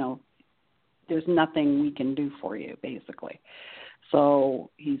nothing we can do for you, basically. So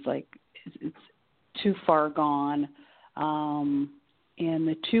he's like, it's too far gone. In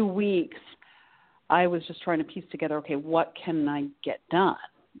the 2 weeks, I was just trying to piece together, okay, what can I get done?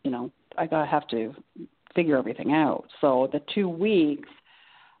 I have to figure everything out. So the 2 weeks,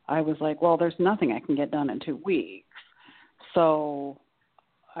 I was like, well, there's nothing I can get done in 2 weeks. So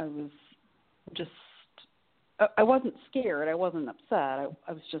I was just, I wasn't scared. I wasn't upset. I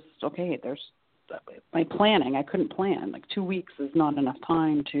was just, okay, there's my planning. I couldn't plan. Like 2 weeks is not enough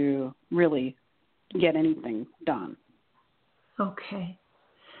time to really get anything done. Okay.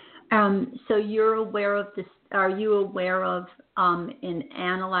 So you're aware of this. Are you aware of, in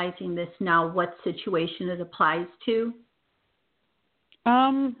analyzing this now, what situation it applies to?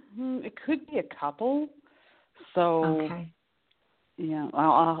 It could be a couple. So, okay. Yeah,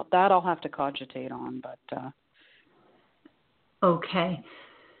 I'll have to cogitate on, but. Okay.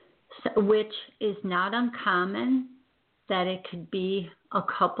 So, which is not uncommon, that it could be a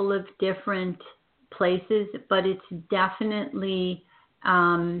couple of different places, but it's definitely,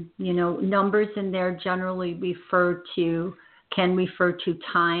 numbers in there generally can refer to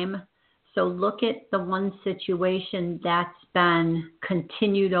time. So look at the one situation that's been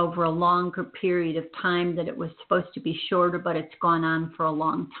continued over a longer period of time, that it was supposed to be shorter, but it's gone on for a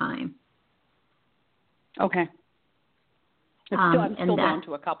long time. Okay. I'm still down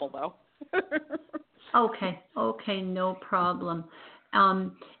to a couple, though. Okay, no problem.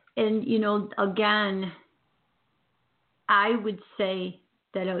 And, again, I would say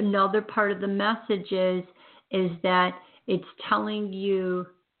that another part of the message is that it's telling you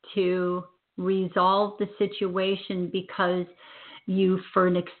to resolve the situation because for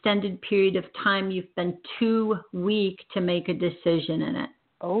an extended period of time, you've been too weak to make a decision in it.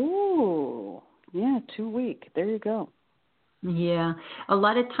 Oh, yeah, 2 weeks. There you go. Yeah, a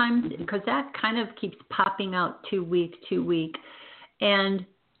lot of times, because that kind of keeps popping out 2 week. And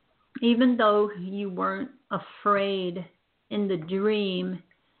even though you weren't afraid in the dream,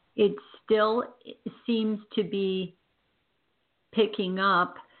 it still seems to be picking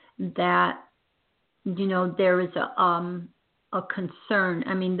up that, there is a concern.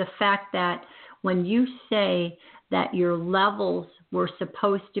 I mean, the fact that when you say that your levels were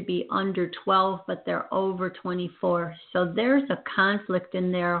supposed to be under 12, but they're over 24, so there's a conflict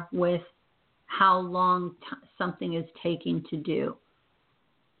in there with how long something is taking to do.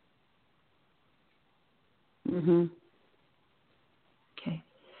 Mhm. Okay.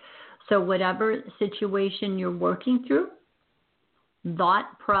 So whatever situation you're working through,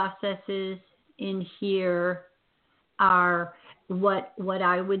 thought processes in here are what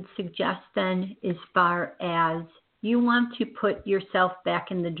I would suggest then, as far as you want to put yourself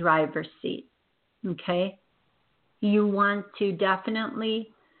back in the driver's seat. Okay? You want to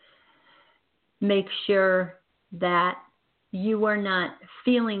definitely make sure that you are not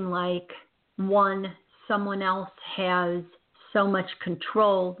feeling like, one, someone else has so much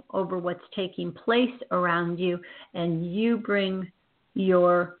control over what's taking place around you, and you bring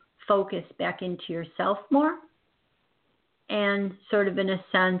your focus back into yourself more. And sort of in a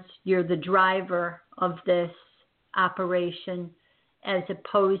sense, you're the driver of this operation, as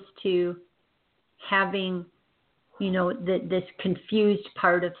opposed to having, this confused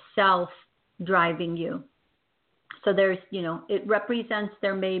part of self driving you. So there's, it represents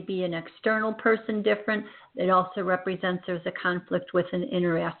there may be an external person different. It also represents there's a conflict with an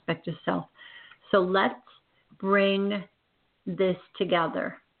inner aspect of self. So let's bring this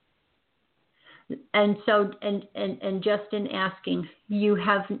together. And so, and just in asking, you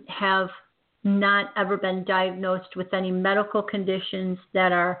have not ever been diagnosed with any medical conditions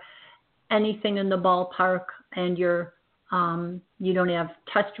that are anything in the ballpark, and you don't have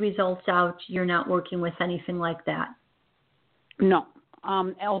test results out. You're not working with anything like that. No.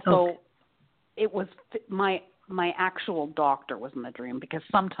 Also, It was my actual doctor was in the dream, because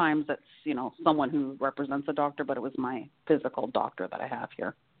sometimes it's someone who represents a doctor, but it was my physical doctor that I have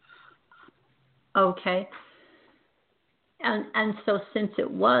here. Okay. And so since it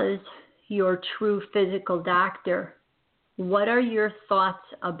was your true physical doctor, what are your thoughts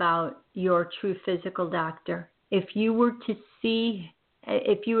about your true physical doctor? If you were to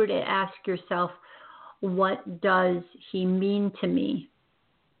ask yourself, what does he mean to me?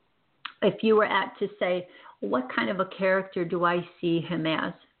 If you were to say, what kind of a character do I see him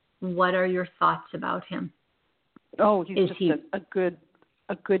as? What are your thoughts about him? Oh, he's a good,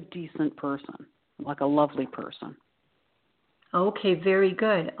 decent person, like a lovely person. Okay, very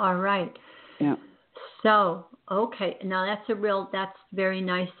good. All right. Yeah. So, okay, now that's very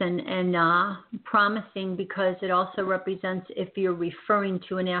nice and promising, because it also represents, if you're referring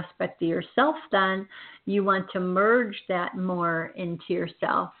to an aspect of yourself, then you want to merge that more into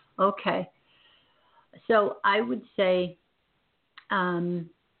yourself. Okay. So I would say, in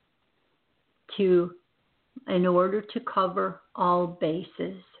order to cover all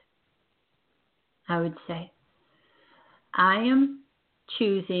bases, I would say, I am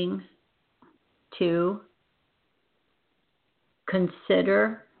choosing to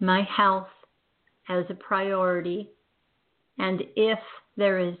consider my health as a priority, and if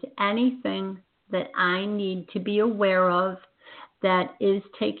there is anything that I need to be aware of that is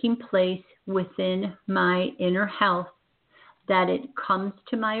taking place within my inner health, that it comes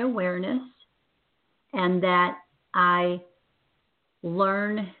to my awareness, and that I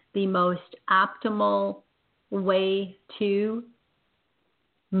learn the most optimal way to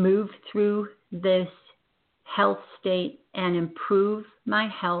move through this health state and improve my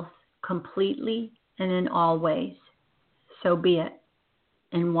health completely and in all ways. So be it,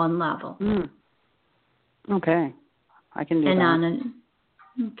 in one level. Okay. I can do that.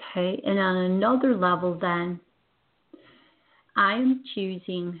 And on another level, then, I am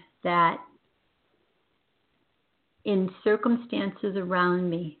choosing that in circumstances around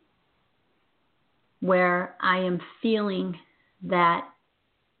me where I am feeling that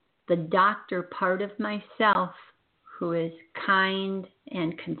the doctor part of myself, who is kind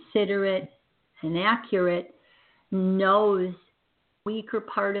and considerate and accurate, knows the weaker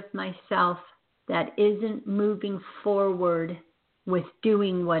part of myself that isn't moving forward with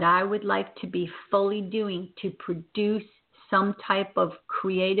doing what I would like to be fully doing to produce some type of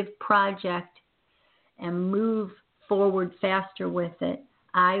creative project and move forward faster with it.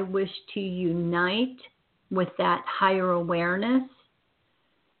 I wish to unite with that higher awareness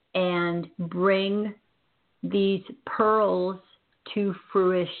and bring these pearls to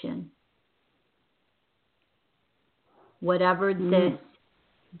fruition. Whatever this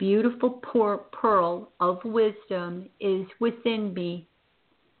beautiful pearl of wisdom is within me,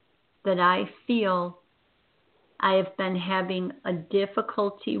 that I feel I have been having a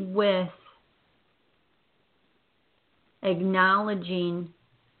difficulty with acknowledging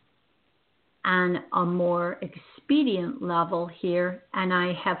on a more expedient level here, and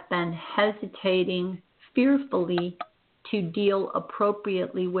I have been hesitating fearfully to deal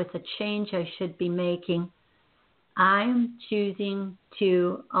appropriately with a change I should be making. I'm choosing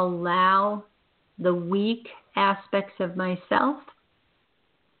to allow the weak aspects of myself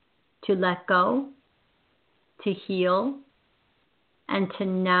to let go, to heal, and to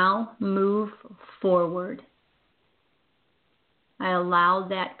now move forward. I allow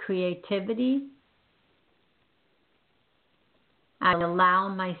that creativity. I allow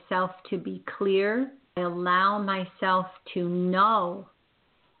myself to be clear. I allow myself to know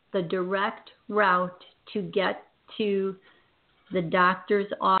the direct route to get to the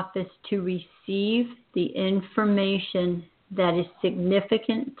doctor's office to receive the information that is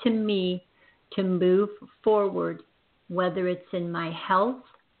significant to me to move forward, whether it's in my health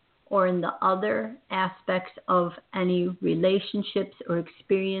or in the other aspects of any relationships or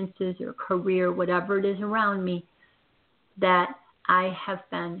experiences or career, whatever it is around me, that I have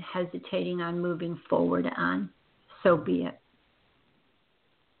been hesitating on moving forward on. So be it.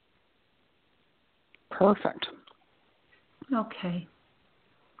 Perfect. Okay.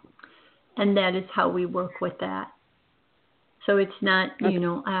 And that is how we work with that. So it's not,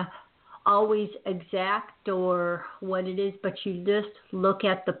 always exact or what it is, but you just look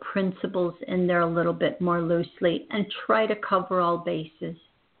at the principles in there a little bit more loosely and try to cover all bases.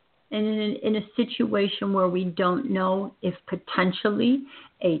 And in a situation where we don't know if potentially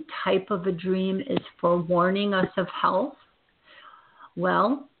a type of a dream is forewarning us of health,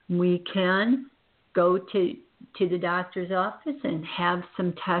 well, we can go to the doctor's office and have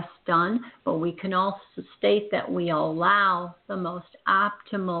some tests done, but we can also state that we allow the most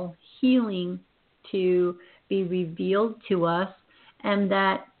optimal healing to be revealed to us, and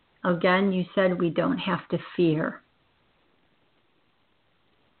that, again, you said we don't have to fear.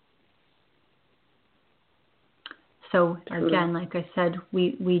 So again, like I said,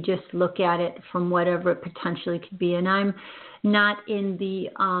 we just look at it from whatever it potentially could be. And I'm not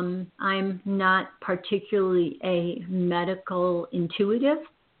I'm not particularly a medical intuitive,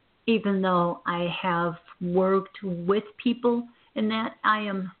 even though I have worked with people in that. I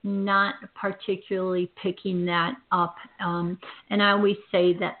am not particularly picking that up. And I always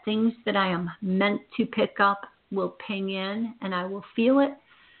say that things that I am meant to pick up will ping in and I will feel it.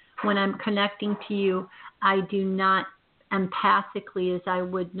 When I'm connecting to you, I do not empathically, as I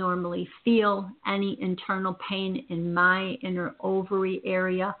would normally feel, any internal pain in my inner ovary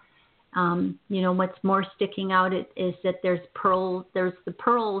area. What's more sticking out is that there's the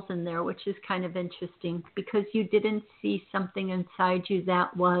pearls in there, which is kind of interesting because you didn't see something inside you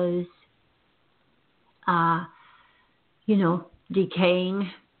that was,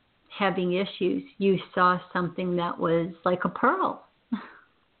 decaying, having issues. You saw something that was like a pearl.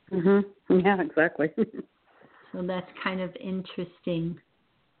 Mm-hmm. Yeah, exactly. So that's kind of interesting.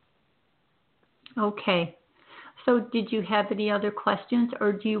 Okay. So did you have any other questions,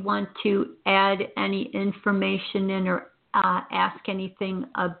 or do you want to add any information in or ask anything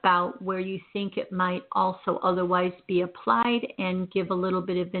about where you think it might also otherwise be applied and give a little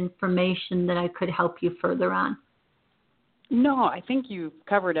bit of information that I could help you further on? No, I think you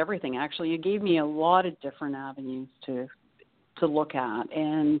covered everything, actually. You gave me a lot of different avenues to look at,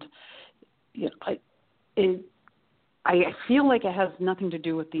 and I feel like it has nothing to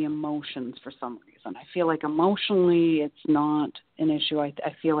do with the emotions for some reason. I feel like emotionally it's not an issue. I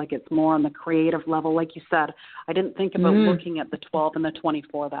feel like it's more on the creative level. Like you said, I didn't think about looking at the 12 and the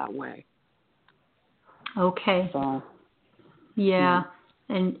 24 that way. Okay. So, yeah.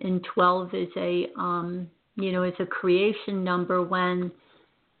 And 12 is a it's a creation number when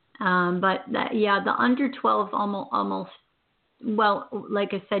the under 12 almost. Well,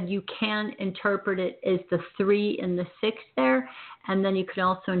 like I said, you can interpret it as the 3 and the 6 there, and then you can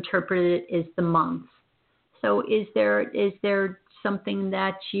also interpret it as the months. So is there something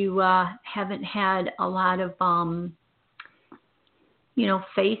that you haven't had a lot of,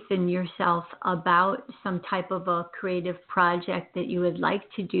 faith in yourself about, some type of a creative project that you would like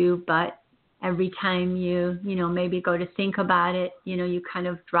to do, but every time you maybe go to think about it, you kind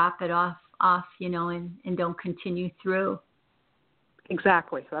of drop it off, and don't continue through?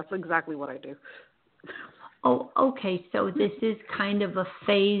 Exactly. That's exactly what I do. Oh, okay. So this is kind of a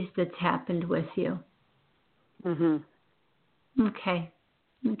phase that's happened with you. Mhm. Okay.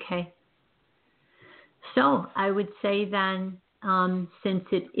 So I would say then since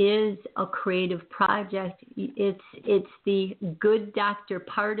it is a creative project, it's the good doctor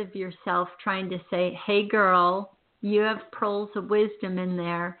part of yourself trying to say, hey, girl, you have pearls of wisdom in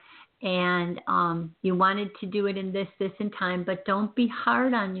there, and you wanted to do it in this and time, but don't be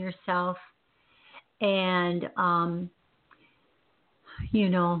hard on yourself. And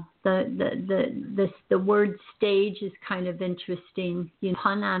the word stage is kind of interesting. You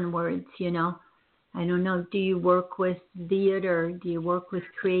pun on words, I don't know. Do you work with theater? Do you work with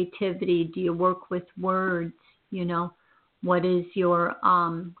creativity? Do you work with words? What is your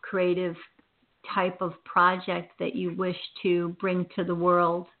creative type of project that you wish to bring to the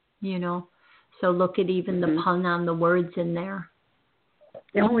world? So look at even the pun on the words in there.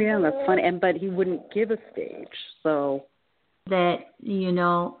 Oh yeah, that's funny. But he wouldn't give a stage, so that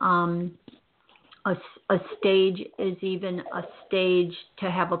a stage is even a stage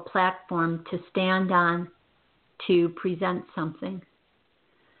to have a platform to stand on to present something.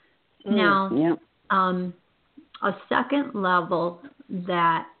 Now, a second level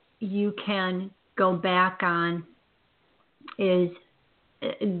that you can go back on is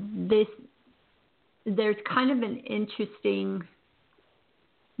this. There's kind of an interesting.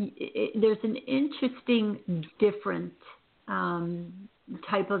 There's an interesting different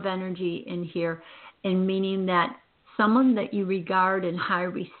type of energy in here, and meaning that someone that you regard in high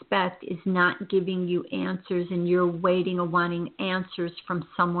respect is not giving you answers, and you're waiting or wanting answers from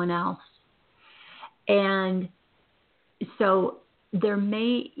someone else. And so there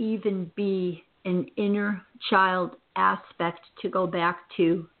may even be an inner child aspect to go back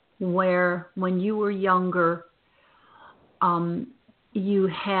to, where when you were younger,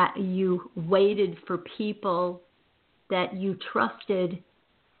 you waited for people that you trusted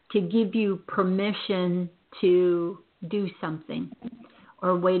to give you permission to do something,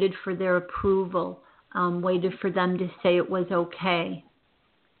 or waited for their approval, waited for them to say it was okay.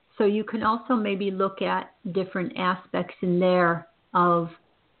 So you can also maybe look at different aspects in there of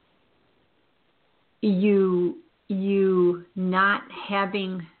you not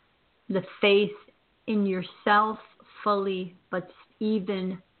having the faith in yourself fully, but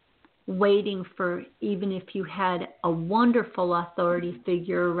even waiting for, even if you had a wonderful authority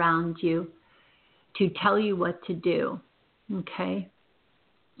figure around you to tell you what to do. Okay?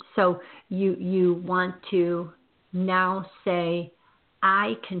 So you want to now say,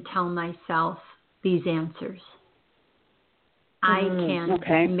 I can tell myself these answers. I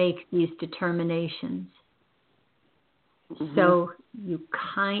can make these determinations. So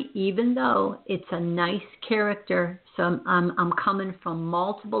even though it's a nice character, so I'm coming from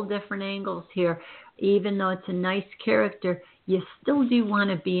multiple different angles here. Even though it's a nice character, you still do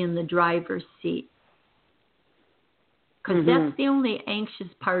want to be in the driver's seat, because that's the only anxious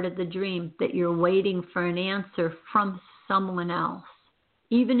part of the dream, that you're waiting for an answer from someone else,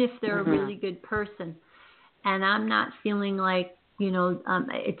 even if they're a really good person. And I'm not feeling like,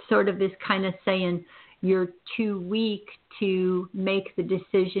 it sort of is kind of saying, you're too weak to make the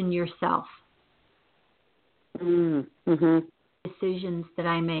decision yourself. Decisions that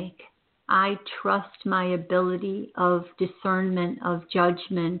I make. I trust my ability of discernment, of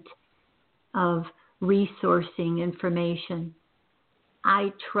judgment, of resourcing information.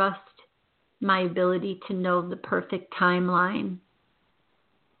 I trust my ability to know the perfect timeline.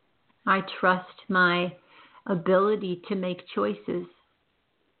 I trust my ability to make choices.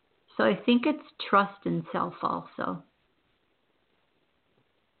 So I think it's trust in self also.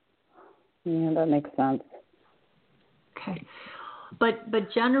 Yeah, that makes sense. Okay. But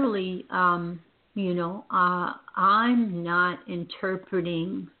generally, I'm not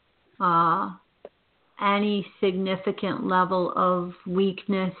interpreting any significant level of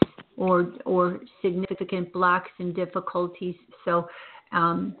weakness or significant blocks and difficulties. So,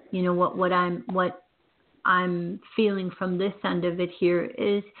 what I'm feeling from this end of it here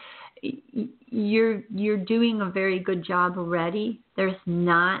is you're doing a very good job already. There's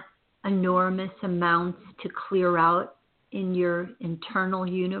not enormous amounts to clear out in your internal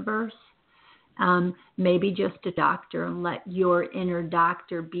universe. Maybe just a doctor, and let your inner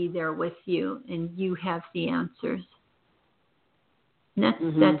doctor be there with you, and you have the answers.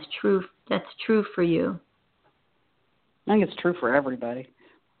 And that's true. That's true for you. I think it's true for everybody.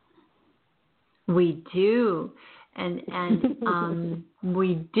 We do, and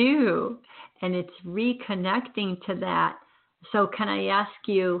we do, and it's reconnecting to that. So can I ask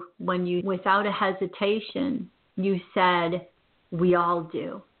you, when you, without a hesitation, you said, we all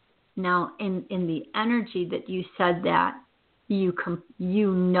do. Now, in the energy that you said that, you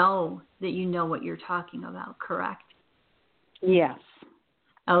know that you know what you're talking about, correct? Yes.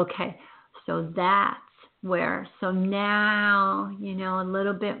 Okay, so that's where, so now, a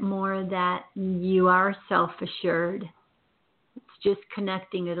little bit more that you are self-assured. It's just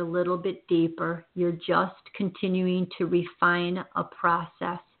connecting it a little bit deeper. You're just continuing to refine a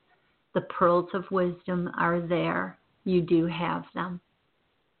process. The pearls of wisdom are there. You do have them.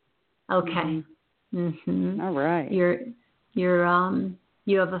 Okay. Mm-hmm. All right.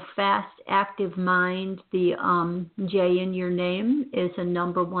 You have a fast, active mind. The J in your name is a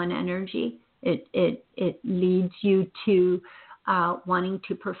number one energy. It leads you to wanting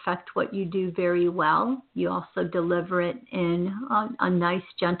to perfect what you do very well. You also deliver it in a nice,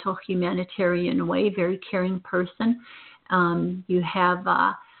 gentle, humanitarian way. Very caring person. You have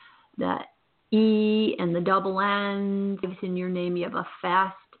the E and the double N in your name. You have a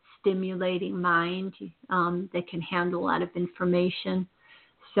fast, stimulating mind that can handle a lot of information.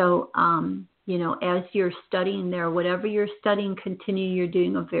 So, as you're studying there, whatever you're studying, continue. You're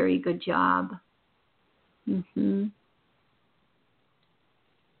doing a very good job. Mm-hmm.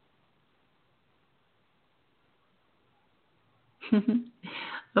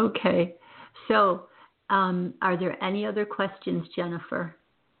 Okay. So, are there any other questions, Jennifer?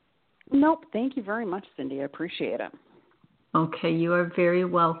 Nope. Thank you very much, Cindy. I appreciate it. Okay. You are very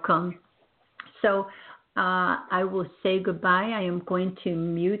welcome. So, I will say goodbye. I am going to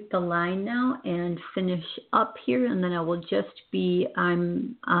mute the line now and finish up here, and then I will just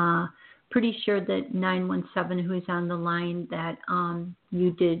I'm pretty sure that 917, who is on the line, that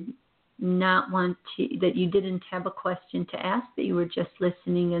you did not want to, that you didn't have a question to ask, that you were just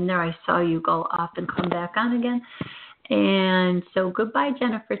listening in there. I saw you go off and come back on again. And so goodbye,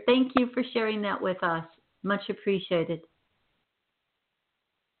 Jennifer. Thank you for sharing that with us. Much appreciated.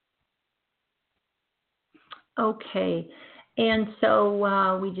 Okay, and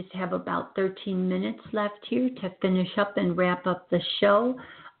so we just have about 13 minutes left here to finish up and wrap up the show.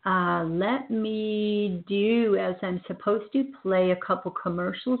 Let me do, as I'm supposed to, play a couple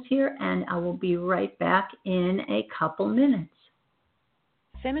commercials here, and I will be right back in a couple minutes.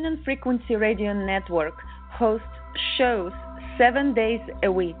 Feminine Frequency Radio Network hosts shows 7 days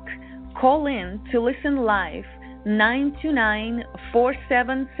a week. Call in to listen live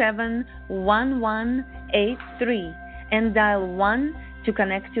 929-477-1183 and dial 1 to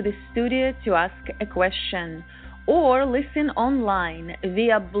connect to the studio to ask a question, or listen online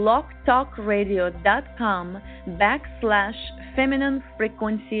via blogtalkradio.com/Feminine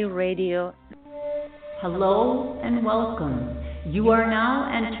Frequency Radio. Hello and welcome. You are now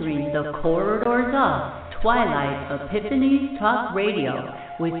entering the corridors of Twilight Epiphanies Talk Radio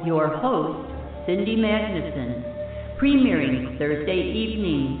with your host, Cindy Magnuson, premiering Thursday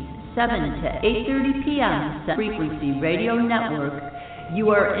evenings, 7 to 8:30 p.m. Frequency Radio Network.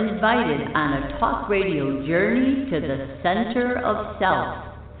 You are invited on a talk radio journey to the center of self.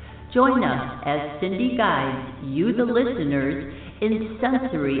 Join us as Cindy guides you, the listeners, in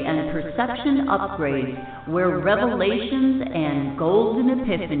sensory and perception upgrades where revelations and golden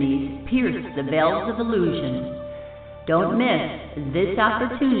epiphanies pierce the veils of illusion. Don't miss this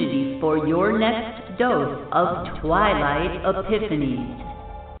opportunity for your next dose of Twilight Epiphanies.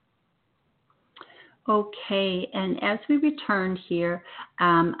 Okay, and as we return here,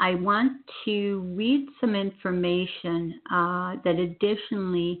 I want to read some information that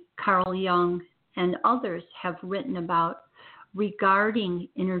additionally Carl Jung and others have written about regarding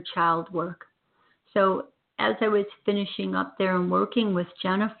inner child work. So as I was finishing up there and working with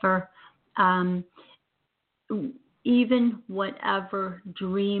Jennifer, even whatever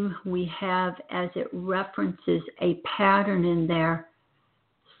dream we have as it references a pattern in there,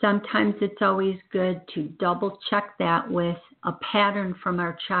 sometimes it's always good to double check that with a pattern from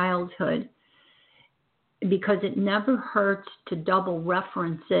our childhood, because it never hurts to double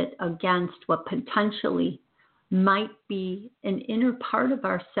reference it against what potentially might be an inner part of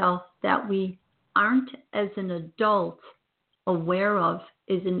ourselves that we aren't as an adult aware of,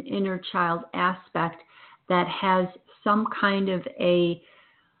 is an inner child aspect that has some kind of a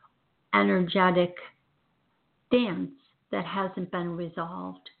energetic dance that hasn't been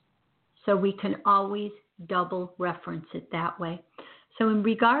resolved. So we can always double reference it that way. So in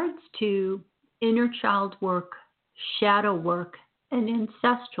regards to inner child work, shadow work, and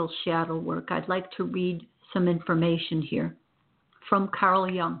ancestral shadow work, I'd like to read some information here from Carl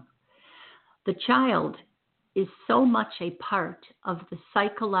Jung. The child is so much a part of the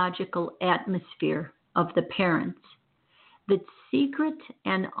psychological atmosphere of the parents that secret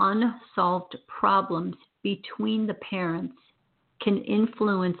and unsolved problems between the parents can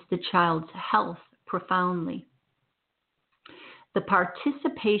influence the child's health profoundly. The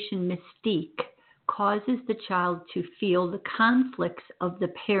participation mystique causes the child to feel the conflicts of the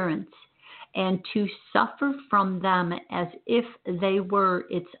parents and to suffer from them as if they were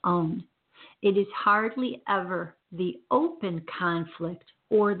its own. It is hardly ever the open conflict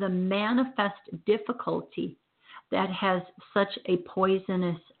or the manifest difficulty that has such a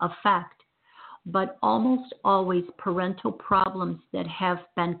poisonous effect, but almost always parental problems that have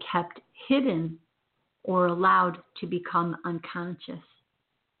been kept hidden or allowed to become unconscious.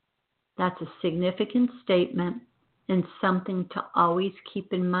 That's a significant statement and something to always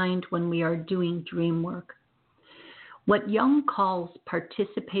keep in mind when we are doing dream work. What Jung calls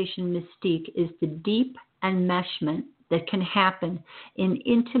participation mystique is the deep enmeshment that can happen in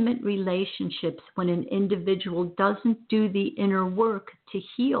intimate relationships when an individual doesn't do the inner work to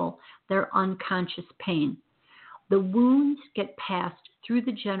heal their unconscious pain. The wounds get passed through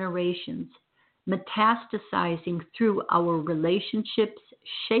the generations, metastasizing through our relationships,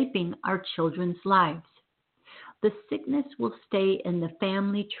 shaping our children's lives. The sickness will stay in the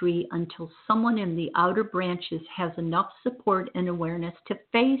family tree until someone in the outer branches has enough support and awareness to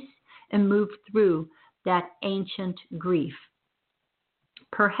face and move through that ancient grief.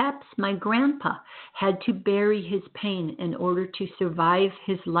 Perhaps my grandpa had to bury his pain in order to survive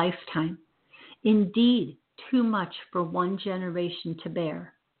his lifetime. Indeed, too much for one generation to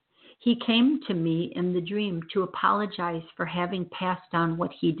bear. He came to me in the dream to apologize for having passed on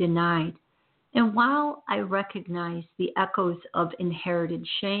what he denied. And while I recognize the echoes of inherited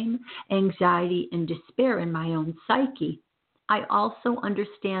shame, anxiety, and despair in my own psyche, I also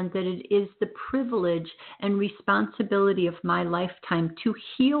understand that it is the privilege and responsibility of my lifetime to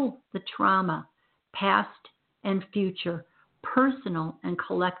heal the trauma, past and future, personal and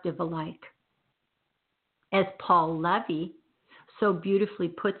collective alike. As Paul Levy so beautifully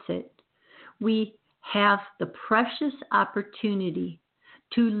puts it, we have the precious opportunity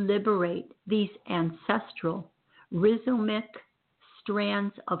to liberate these ancestral, rhizomic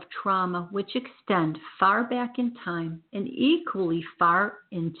strands of trauma which extend far back in time and equally far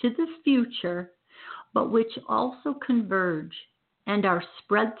into the future, but which also converge and are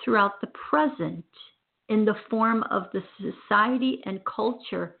spread throughout the present in the form of the society and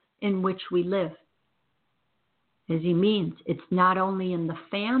culture in which we live. As he means, it's not only in the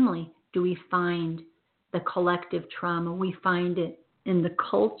family do we find the collective trauma, we find it in the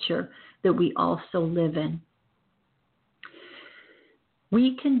culture that we also live in.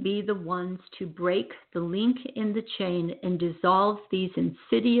 We can be the ones to break the link in the chain and dissolve these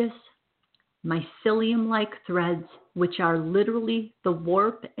insidious, mycelium-like threads, which are literally the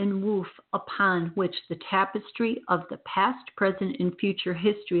warp and woof upon which the tapestry of the past, present, and future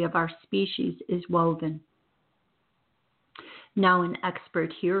history of our species is woven. Now an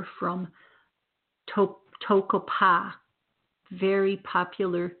expert here from Tokopa, very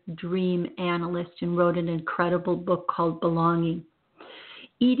popular dream analyst, and wrote an incredible book called Belonging.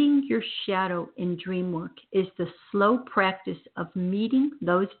 Eating your shadow in dream work is the slow practice of meeting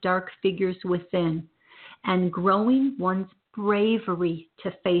those dark figures within and growing one's bravery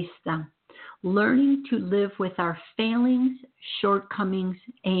to face them, learning to live with our failings, shortcomings,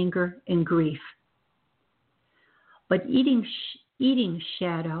 anger, and grief. But eating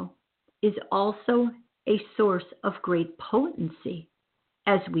shadow is also a source of great potency.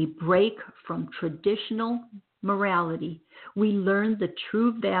 As we break from traditional morality, we learn the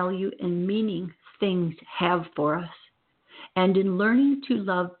true value and meaning things have for us. And in learning to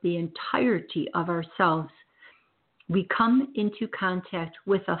love the entirety of ourselves, we come into contact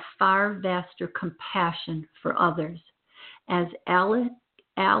with a far vaster compassion for others. As Alice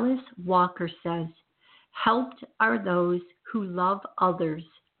Walker says, helped are those who love others,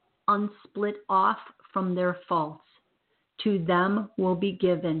 unsplit off from their faults. To them will be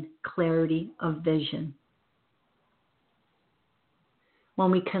given clarity of vision.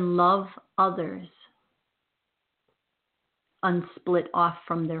 When we can love others, unsplit off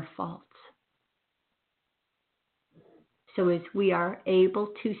from their faults. So as we are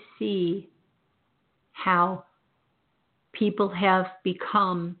able to see how people have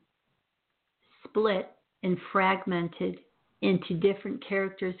become split and fragmented into different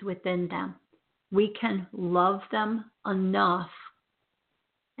characters within them, we can love them enough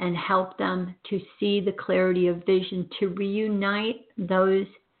and help them to see the clarity of vision, to reunite those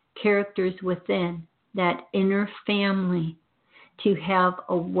characters within that inner family, to have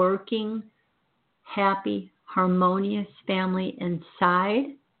a working, happy, harmonious family inside.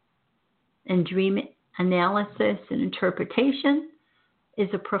 And dream analysis and interpretation is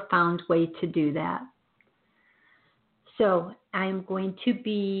a profound way to do that. So I'm going to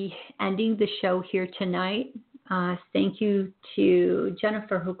be ending the show here tonight. Thank you to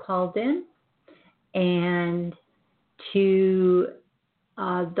Jennifer who called in, and to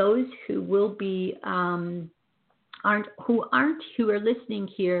those who will be who are listening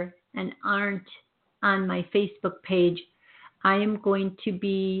here and aren't on my Facebook page, I am going to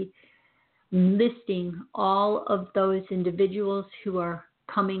be listing all of those individuals who are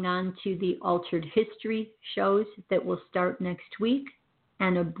coming on to the Altered History shows that will start next week,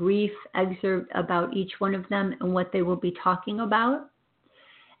 and a brief excerpt about each one of them and what they will be talking about.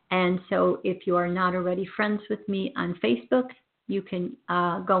 And so if you are not already friends with me on Facebook, you can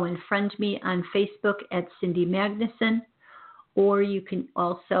go and friend me on Facebook at Cindy Magnuson, or you can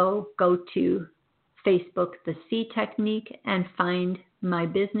also go to Facebook, The C Technique, and find my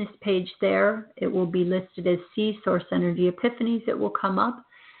business page there. It will be listed as C Source Energy Epiphanies. It will come up,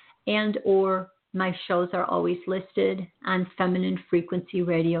 and or my shows are always listed on Feminine Frequency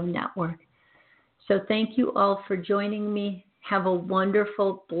Radio Network. So thank you all for joining me. Have a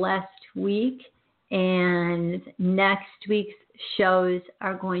wonderful, blessed week. And next week's shows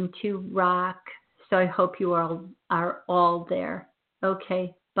are going to rock. So I hope you all are all there.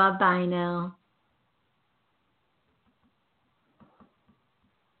 Okay, bye-bye now.